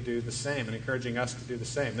Timothy to do the same and encouraging us to do the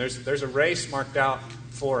same. There's a race marked out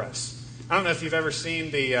for us. I don't know if you've ever seen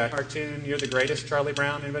the cartoon, You're the Greatest, Charlie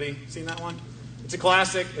Brown. Anybody seen that one? It's a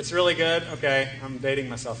classic. It's really good. Okay, I'm dating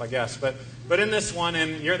myself, I guess. But in this one,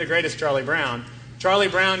 in You're the Greatest, Charlie Brown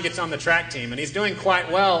gets on the track team, and he's doing quite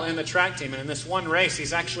well in the track team. And in this one race,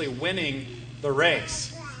 he's actually winning the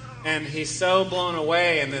race. And he's so blown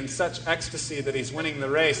away and in such ecstasy that he's winning the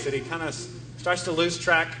race that he kind of starts to lose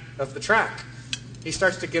track of the track. He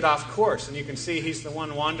starts to get off course, and you can see he's the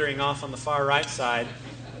one wandering off on the far right side.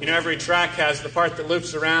 Every track has the part that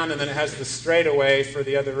loops around, and then it has the straightaway for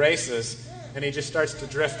the other races. And he just starts to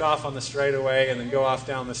drift off on the straightaway and then go off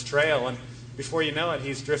down this trail. And before you know it,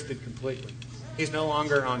 he's drifted completely. He's no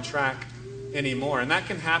longer on track anymore. And that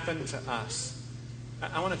can happen to us.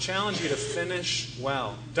 I want to challenge you to finish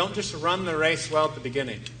well. Don't just run the race well at the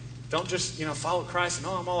beginning. Don't just, follow Christ and,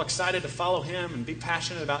 I'm all excited to follow Him and be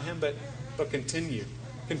passionate about Him, but continue.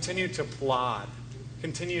 Continue to plod.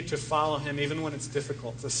 Continue to follow Him even when it's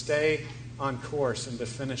difficult, to stay on course and to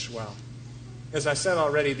finish well. as I said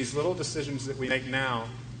already, these little decisions that we make now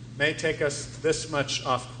may take us this much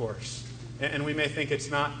off course. And we may think it's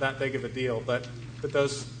not that big of a deal, but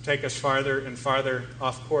those take us farther and farther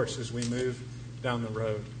off course as we move down the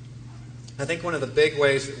road. I think one of the big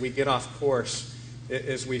ways that we get off course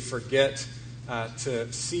is we forget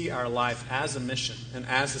to see our life as a mission and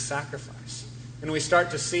as a sacrifice. And we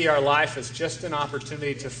start to see our life as just an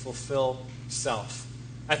opportunity to fulfill self.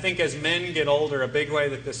 I think as men get older, a big way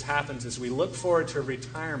that this happens is we look forward to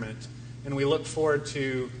retirement, and we look forward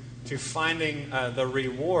to finding the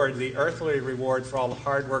reward, the earthly reward for all the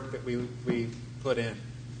hard work that we put in.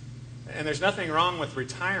 And there's nothing wrong with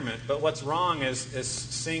retirement, but what's wrong is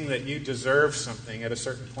seeing that you deserve something at a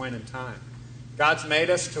certain point in time. God's made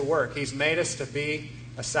us to work. He's made us to be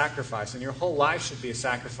a sacrifice, and your whole life should be a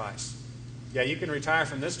sacrifice. Yeah, you can retire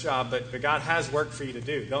from this job, but God has work for you to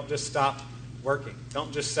do. Don't just stop working.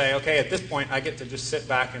 Don't just say, okay, at this point I get to just sit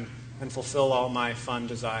back and fulfill all my fun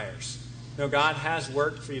desires. No, God has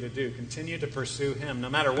work for you to do. Continue to pursue Him, no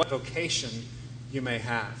matter what vocation you may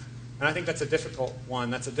have. And I think that's a difficult one.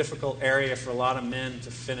 That's a difficult area for a lot of men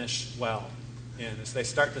to finish well in, as they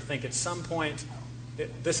start to think at some point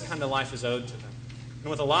this kind of life is owed to them. And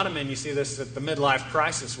with a lot of men, you see this at the midlife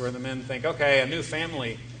crisis, where the men think, okay, a new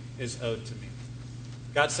family is owed to me.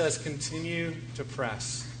 God says, continue to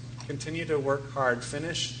press. Continue to work hard.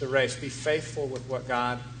 Finish the race. Be faithful with what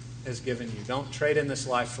God has given you. Don't trade in this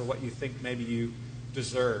life for what you think maybe you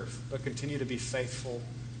deserve, but continue to be faithful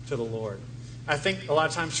to the Lord. I think a lot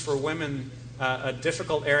of times for women, a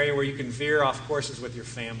difficult area where you can veer off course is with your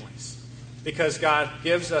families. Because God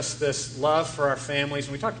gives us this love for our families,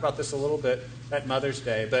 and we talked about this a little bit at Mother's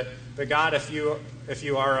Day, but God, if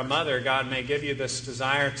you are a mother, God may give you this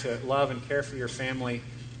desire to love and care for your family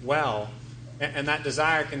well. And that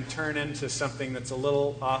desire can turn into something that's a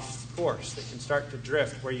little off course, that can start to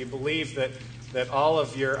drift, where you believe that all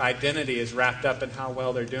of your identity is wrapped up in how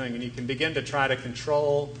well they're doing. And you can begin to try to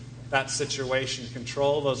control that situation,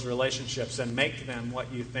 control those relationships, and make them what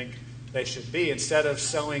you think they should be. Instead of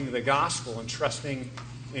sowing the gospel and trusting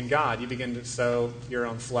in God, you begin to sow your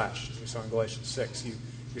own flesh, as we saw in Galatians 6.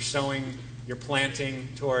 You're planting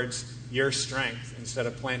towards your strength instead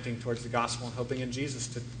of planting towards the gospel and hoping in Jesus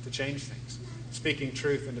to change things. Speaking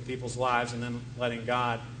truth into people's lives and then letting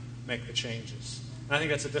God make the changes. And I think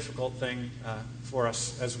that's a difficult thing for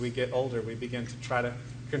us as we get older. We begin to try to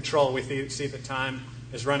control. We see that time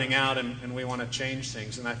is running out and we want to change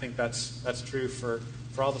things. And I think that's true for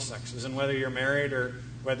all the sexes. And whether you're married or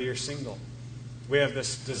whether you're single, we have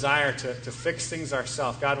this desire to fix things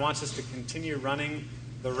ourselves. God wants us to continue running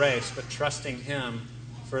the race, but trusting Him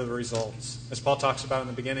for the results. As Paul talks about in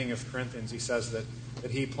the beginning of Corinthians, he says that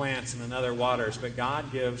he plants and another waters, but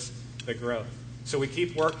God gives the growth. So we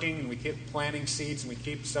keep working and we keep planting seeds and we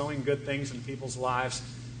keep sowing good things in people's lives,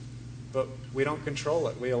 but we don't control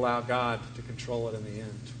it. We allow God to control it in the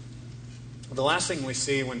end. The last thing we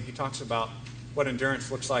see when he talks about what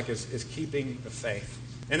endurance looks like is keeping the faith.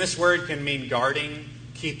 And this word can mean guarding,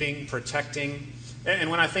 keeping, protecting. And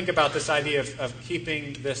when I think about this idea of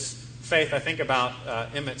keeping this faith, I think about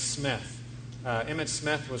Emmitt Smith. Emmitt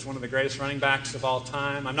Smith was one of the greatest running backs of all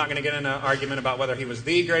time. I'm not going to get into an argument about whether he was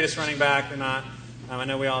the greatest running back or not. I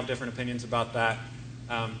know we all have different opinions about that.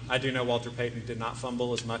 I do know Walter Payton did not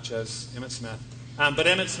fumble as much as Emmitt Smith. But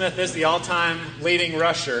Emmitt Smith is the all-time leading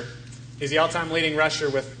rusher. He's the all-time leading rusher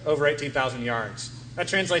with over 18,000 yards. That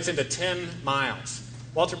translates into 10 miles.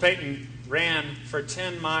 Walter Payton ran for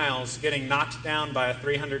 10 miles, getting knocked down by a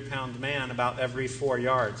 300-pound man about every 4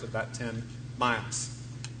 yards of that 10 miles.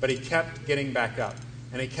 But he kept getting back up,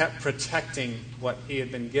 and he kept protecting what he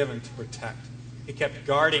had been given to protect. He kept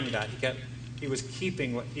guarding that. He was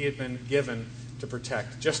keeping what he had been given to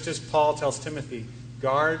protect. Just as Paul tells Timothy,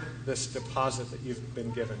 guard this deposit that you've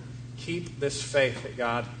been given. Keep this faith that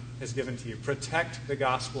God has given to you. Protect the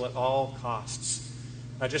gospel at all costs.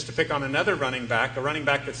 Just to pick on another running back, a running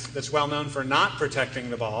back that's well known for not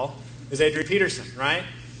protecting the ball is Adrian Peterson, right?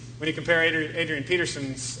 When you compare Adrian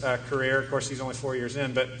Peterson's career, of course he's only 4 years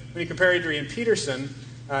in, but when you compare Adrian Peterson,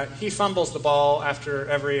 he fumbles the ball after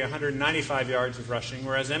every 195 yards of rushing,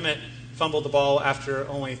 whereas Emmitt fumbled the ball after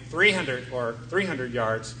only 300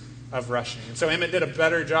 yards of rushing. And so Emmitt did a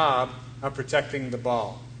better job of protecting the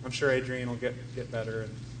ball. I'm sure Adrian will get better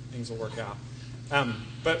and things will work out.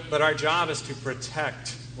 But our job is to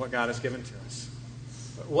protect what God has given to us.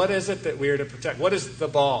 What is it that we are to protect? What is the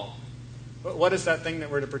ball? What is that thing that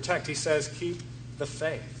we're to protect? He says, keep the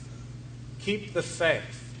faith. Keep the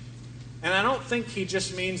faith. And I don't think he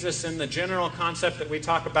just means this in the general concept that we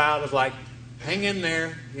talk about of like, hang in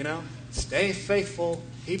there, stay faithful,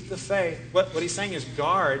 keep the faith. What he's saying is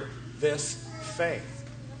guard this faith.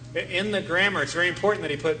 In the grammar, it's very important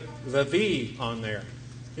that he put the on there.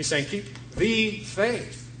 He's saying, keep the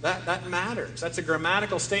faith. That matters. That's a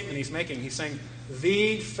grammatical statement he's making. He's saying,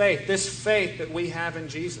 the faith, this faith that we have in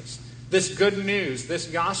Jesus, this good news, this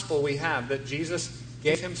gospel we have that Jesus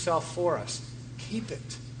gave himself for us, keep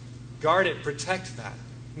it. Guard it, protect that.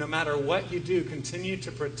 No matter what you do, continue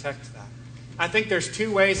to protect that. I think there's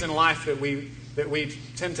two ways in life that we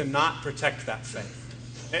tend to not protect that faith.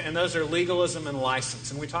 And those are legalism and license.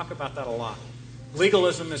 And we talk about that a lot.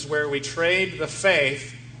 Legalism is where we trade the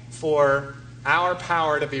faith for our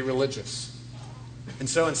power to be religious. And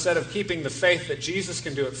so instead of keeping the faith that Jesus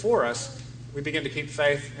can do it for us, we begin to keep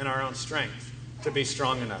faith in our own strength, to be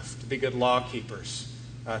strong enough, to be good law keepers,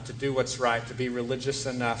 to do what's right, to be religious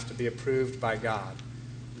enough, to be approved by God.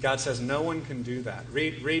 God says no one can do that.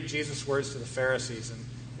 Read Jesus' words to the Pharisees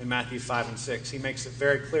in Matthew 5 and 6. He makes it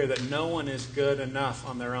very clear that no one is good enough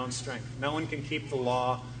on their own strength. No one can keep the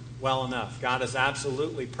law well enough. God is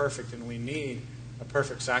absolutely perfect, and we need a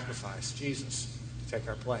perfect sacrifice, Jesus, to take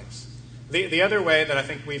our place. The other way that I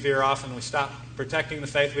think we veer off and we stop protecting the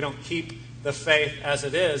faith, we don't keep the faith as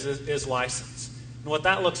it is license. And what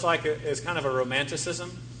that looks like is kind of a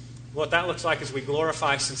romanticism. What that looks like is we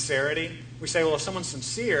glorify sincerity. We say, well, if someone's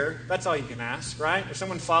sincere, that's all you can ask, right? If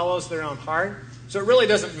someone follows their own heart. So it really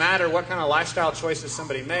doesn't matter what kind of lifestyle choices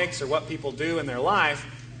somebody makes or what people do in their life,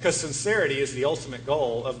 because sincerity is the ultimate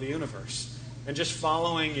goal of the universe. And just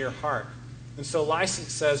following your heart. And so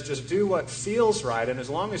license says just do what feels right, and as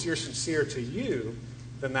long as you're sincere to you,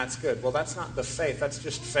 then that's good. Well, that's not the faith. That's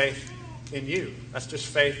just faith in you. That's just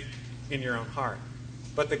faith in your own heart.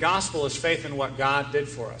 But the gospel is faith in what God did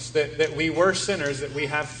for us. That we were sinners, that we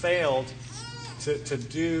have failed to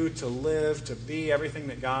do, to live, to be everything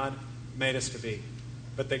that God made us to be.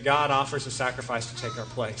 But that God offers a sacrifice to take our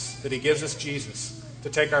place. That he gives us Jesus to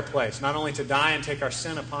take our place. Not only to die and take our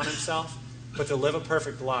sin upon himself, but to live a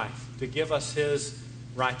perfect life. To give us his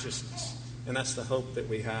righteousness. And that's the hope that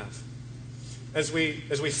we have. As we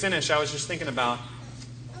finish, I was just thinking about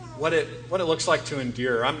what it looks like to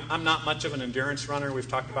endure. I'm not much of an endurance runner. We've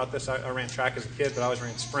talked about this. I ran track as a kid, but I always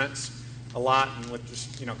ran sprints a lot and would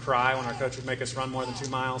just cry when our coach would make us run more than 2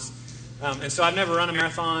 miles. And so I've never run a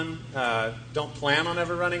marathon. Don't plan on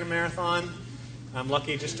ever running a marathon. I'm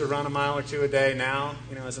lucky just to run a mile or two a day now,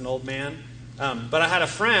 as an old man. But I had a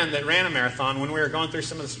friend that ran a marathon. When we were going through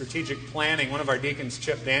some of the strategic planning, one of our deacons,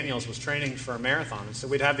 Chip Daniels, was training for a marathon. And so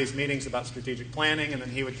we'd have these meetings about strategic planning, and then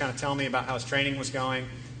he would kind of tell me about how his training was going.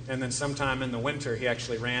 And then sometime in the winter, he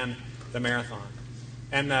actually ran the marathon.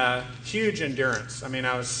 And huge endurance. I mean,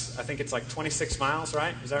 I think it's like 26 miles,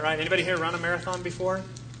 right? Is that right? Anybody here run a marathon before?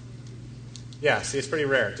 Yeah, see, it's pretty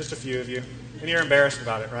rare. Just a few of you. And you're embarrassed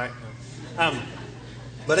about it, right? No.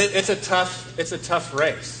 But it's a tough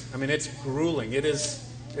race. I mean, it's grueling. It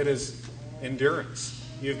is endurance.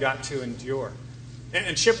 You've got to endure.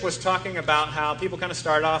 And Chip was talking about how people kind of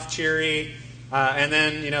start off cheery, and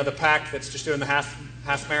then the pack that's just doing the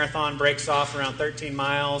half marathon breaks off around 13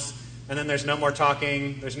 miles, and then there's no more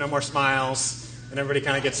talking, there's no more smiles, and everybody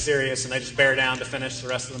kind of gets serious, and they just bear down to finish the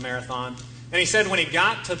rest of the marathon. And he said when he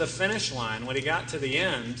got to the finish line, when he got to the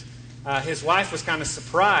end, his wife was kind of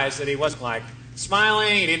surprised that he wasn't like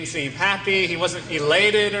smiling, he didn't seem happy, he wasn't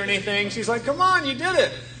elated or anything. She's like, "Come on, you did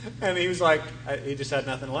it." And he was like, he just had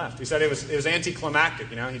nothing left. He said it was anticlimactic,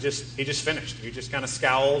 he just finished. He just kind of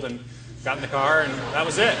scowled and got in the car, and that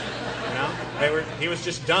was it. He was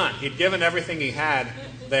just done. He'd given everything he had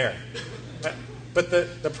there. But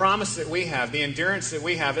the promise that we have, the endurance that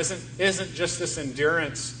we have, isn't just this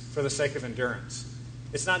endurance for the sake of endurance.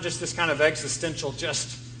 It's not just this kind of existential,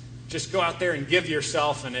 just go out there and give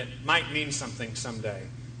yourself, and it might mean something someday.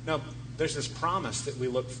 No, there's this promise that we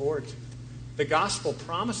look forward to. The gospel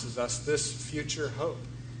promises us this future hope,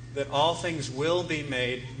 that all things will be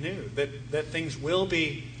made new, that things will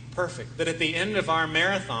be perfect, that at the end of our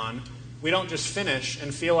marathon, we don't just finish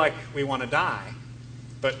and feel like we want to die,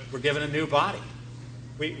 but we're given a new body.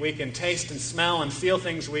 We can taste and smell and feel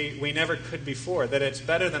things we never could before, that it's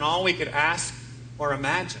better than all we could ask or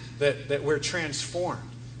imagine, that we're transformed.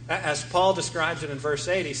 As Paul describes it in verse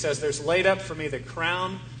 8, he says, "There's laid up for me the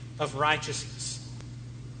crown of righteousness."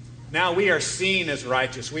 Now we are seen as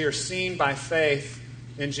righteous. We are seen by faith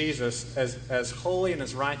in Jesus as holy and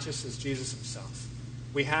as righteous as Jesus himself.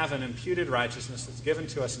 We have an imputed righteousness that's given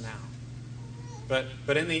to us now.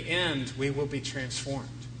 But in the end, we will be transformed.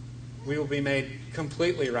 We will be made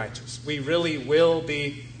completely righteous. We really will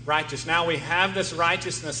be righteous. Now we have this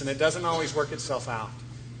righteousness, and it doesn't always work itself out.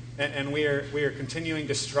 And we are continuing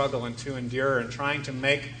to struggle and to endure and trying to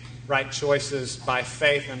make right choices by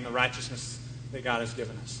faith in the righteousness that God has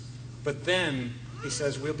given us. But then, he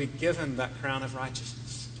says, we'll be given that crown of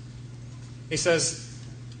righteousness. He says,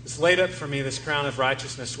 it's laid up for me, this crown of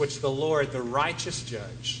righteousness, which the Lord, the righteous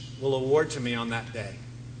judge, will award to me on that day.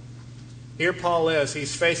 Here Paul is.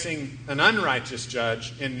 He's facing an unrighteous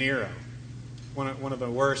judge in Nero, one of the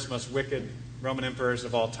worst, most wicked Roman emperors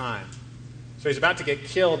of all time. So he's about to get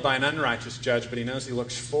killed by an unrighteous judge, but he knows he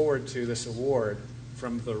looks forward to this award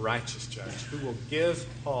from the righteous judge, who will give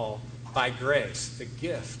Paul, by grace, the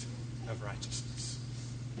gift of righteousness.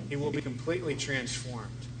 He will be completely transformed.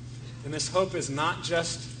 And this hope is not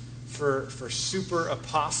just for super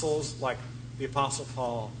apostles like the Apostle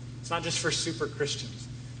Paul. It's not just for super Christians.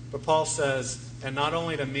 But Paul says, and not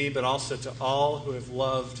only to me, but also to all who have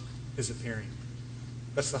loved his appearing.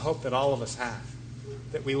 That's the hope that all of us have.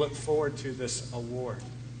 That we look forward to this award,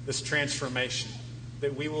 this transformation,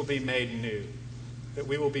 that we will be made new, that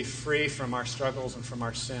we will be free from our struggles and from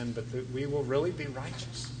our sin, but that we will really be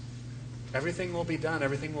righteous. Everything will be done.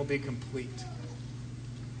 Everything will be complete.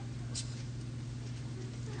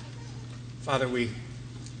 Father,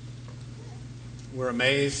 we're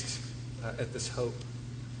amazed at this hope.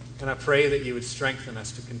 And I pray that you would strengthen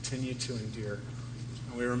us to continue to endure.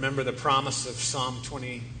 And we remember the promise of Psalm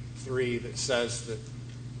 23 that says that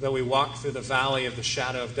though we walk through the valley of the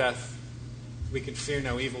shadow of death, we can fear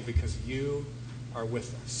no evil because you are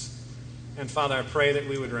with us. And Father, I pray that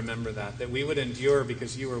we would remember that we would endure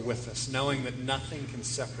because you are with us, knowing that nothing can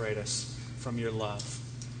separate us from your love.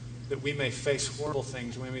 That we may face horrible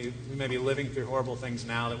things, we may be living through horrible things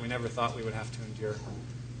now that we never thought we would have to endure.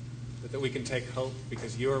 But that we can take hope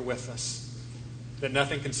because you are with us. That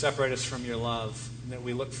nothing can separate us from your love. And that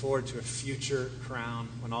we look forward to a future crown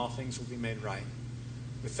when all things will be made right.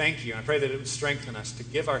 We thank you. And I pray that it would strengthen us to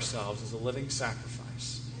give ourselves as a living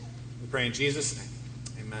sacrifice. We pray in Jesus' name.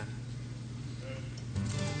 Amen.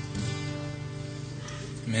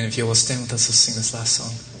 Amen. If you will stand with us, let's sing this last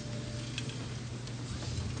song.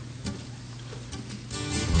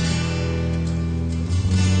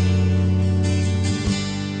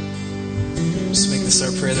 Just make this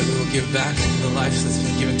our prayer that we will give back the life that's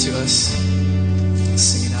been given to us. Let's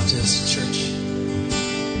sing it out to us, church.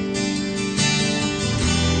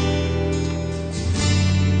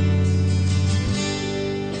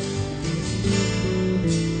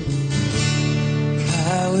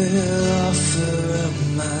 I will offer up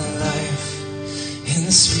my life in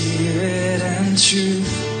spirit and truth,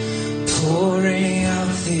 pouring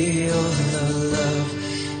out the oil of love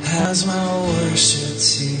as my worship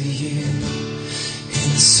to you.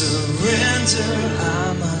 In surrender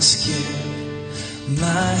I must give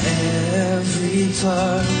my every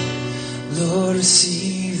part. Lord,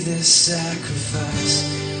 receive this sacrifice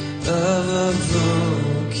of a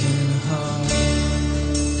broken heart.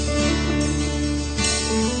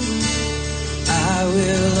 I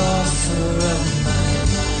will offer up my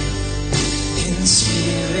life in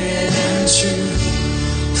spirit and truth,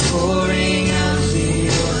 pouring out the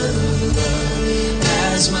oil of love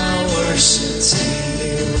as my worship to you.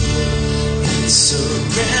 In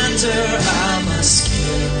surrender I must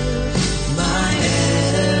give my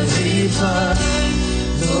every part.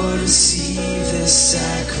 Lord, receive this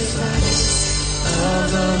sacrifice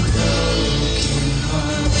of a broken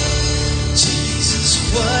heart. Jesus,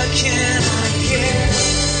 what can I give?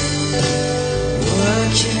 What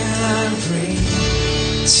can I bring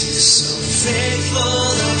to so faithful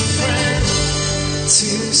a friend,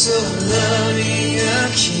 to so loving a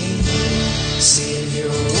King? Savior,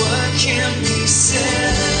 what can be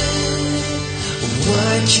said?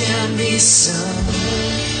 What can be sung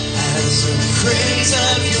as the praise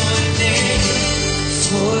of your name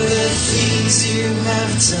for the things you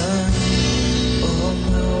have done? Oh,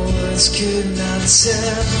 my words could not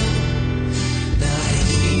tell, not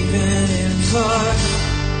even in part,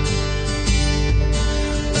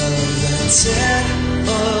 of the debt of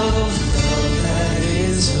love that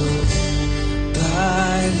is owed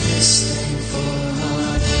by this thankful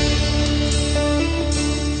heart.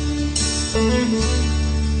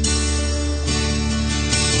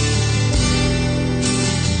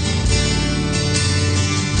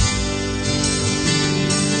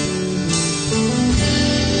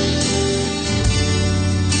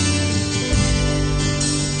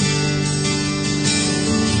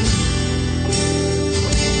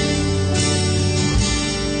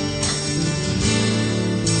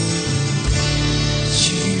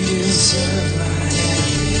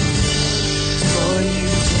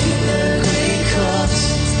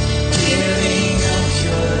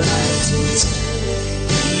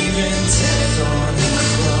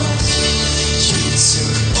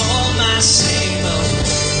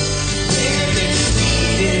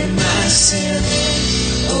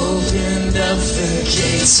 Open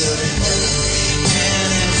needs of heaven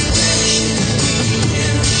and affection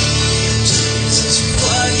in Jesus.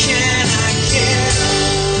 What can I give?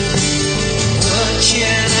 What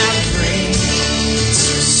can I bring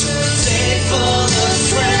to so faithful a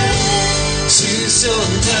friend, to so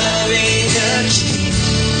loving a King?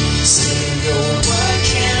 Savior, what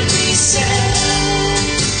can be said,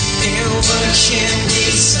 and what can be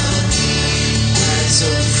sung as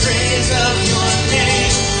a praise of your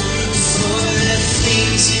name for the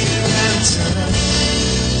things you have done?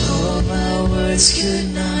 Oh, my words could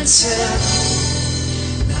not tell,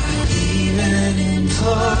 not even in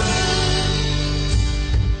part,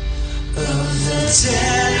 of the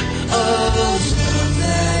debt of love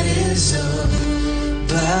that is owed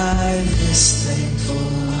by this thankful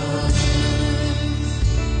heart.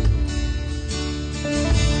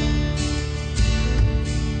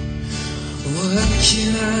 What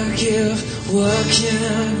can I give? What can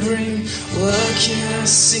I bring? What can I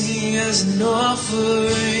sing as an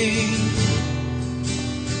offering?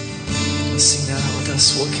 Let's sing that out with us.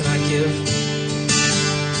 What can I give?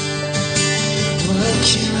 What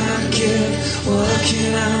can I give? What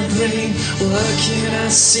can I bring? What can I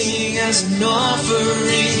sing as an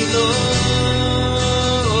offering, Lord?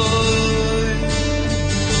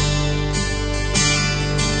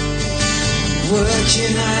 What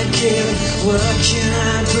can I give? What can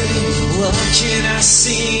I bring? What can I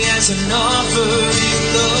sing as an offering,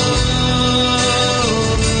 Lord?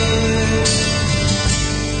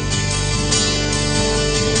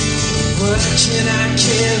 What can I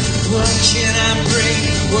give? What can I bring?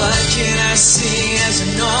 What can I sing as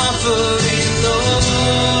an offering, Lord?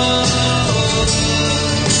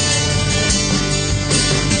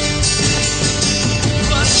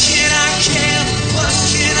 What can I give? What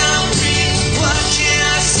can I bring? What can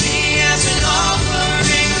I sing as an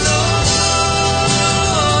offering, Lord?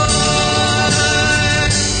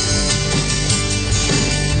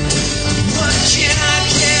 What can I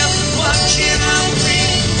give? What can I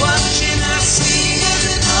bring? What can I sing as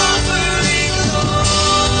an offering, Lord?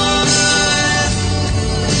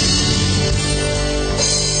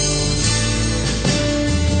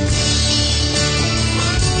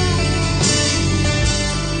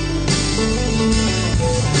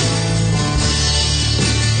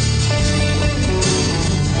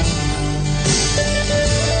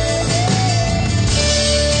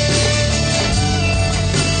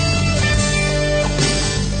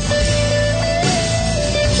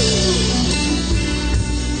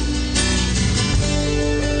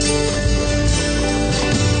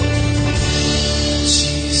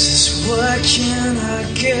 Jesus, what can I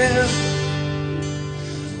give?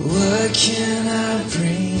 What can I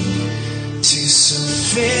bring to so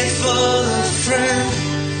faithful a friend,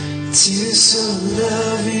 to so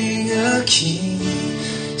loving a King?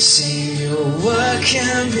 Savior, what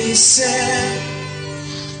can be said?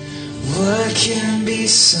 What can be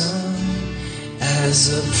sung as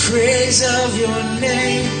a praise of your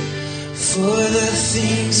name for the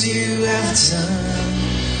things you have done?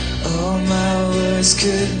 Oh, my words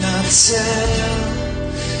could not tell,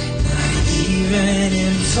 not even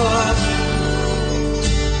in part,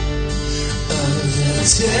 of the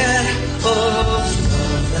debt of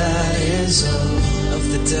love that is owed, of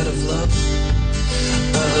the debt of love,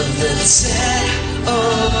 of the debt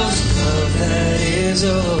of love that is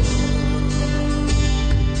owed,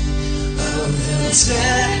 of the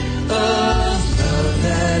debt of love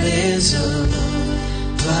that is owed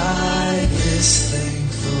by this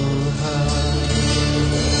thankful heart.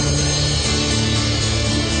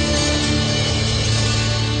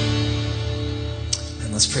 And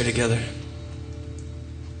let's pray together.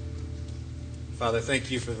 Father, thank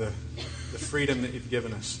you for the freedom that you've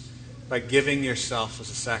given us by giving yourself as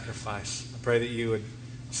a sacrifice. I pray that you would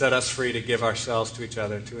set us free to give ourselves to each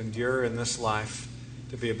other, to endure in this life,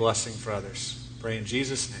 to be a blessing for others. Pray in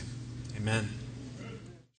Jesus' name. Amen.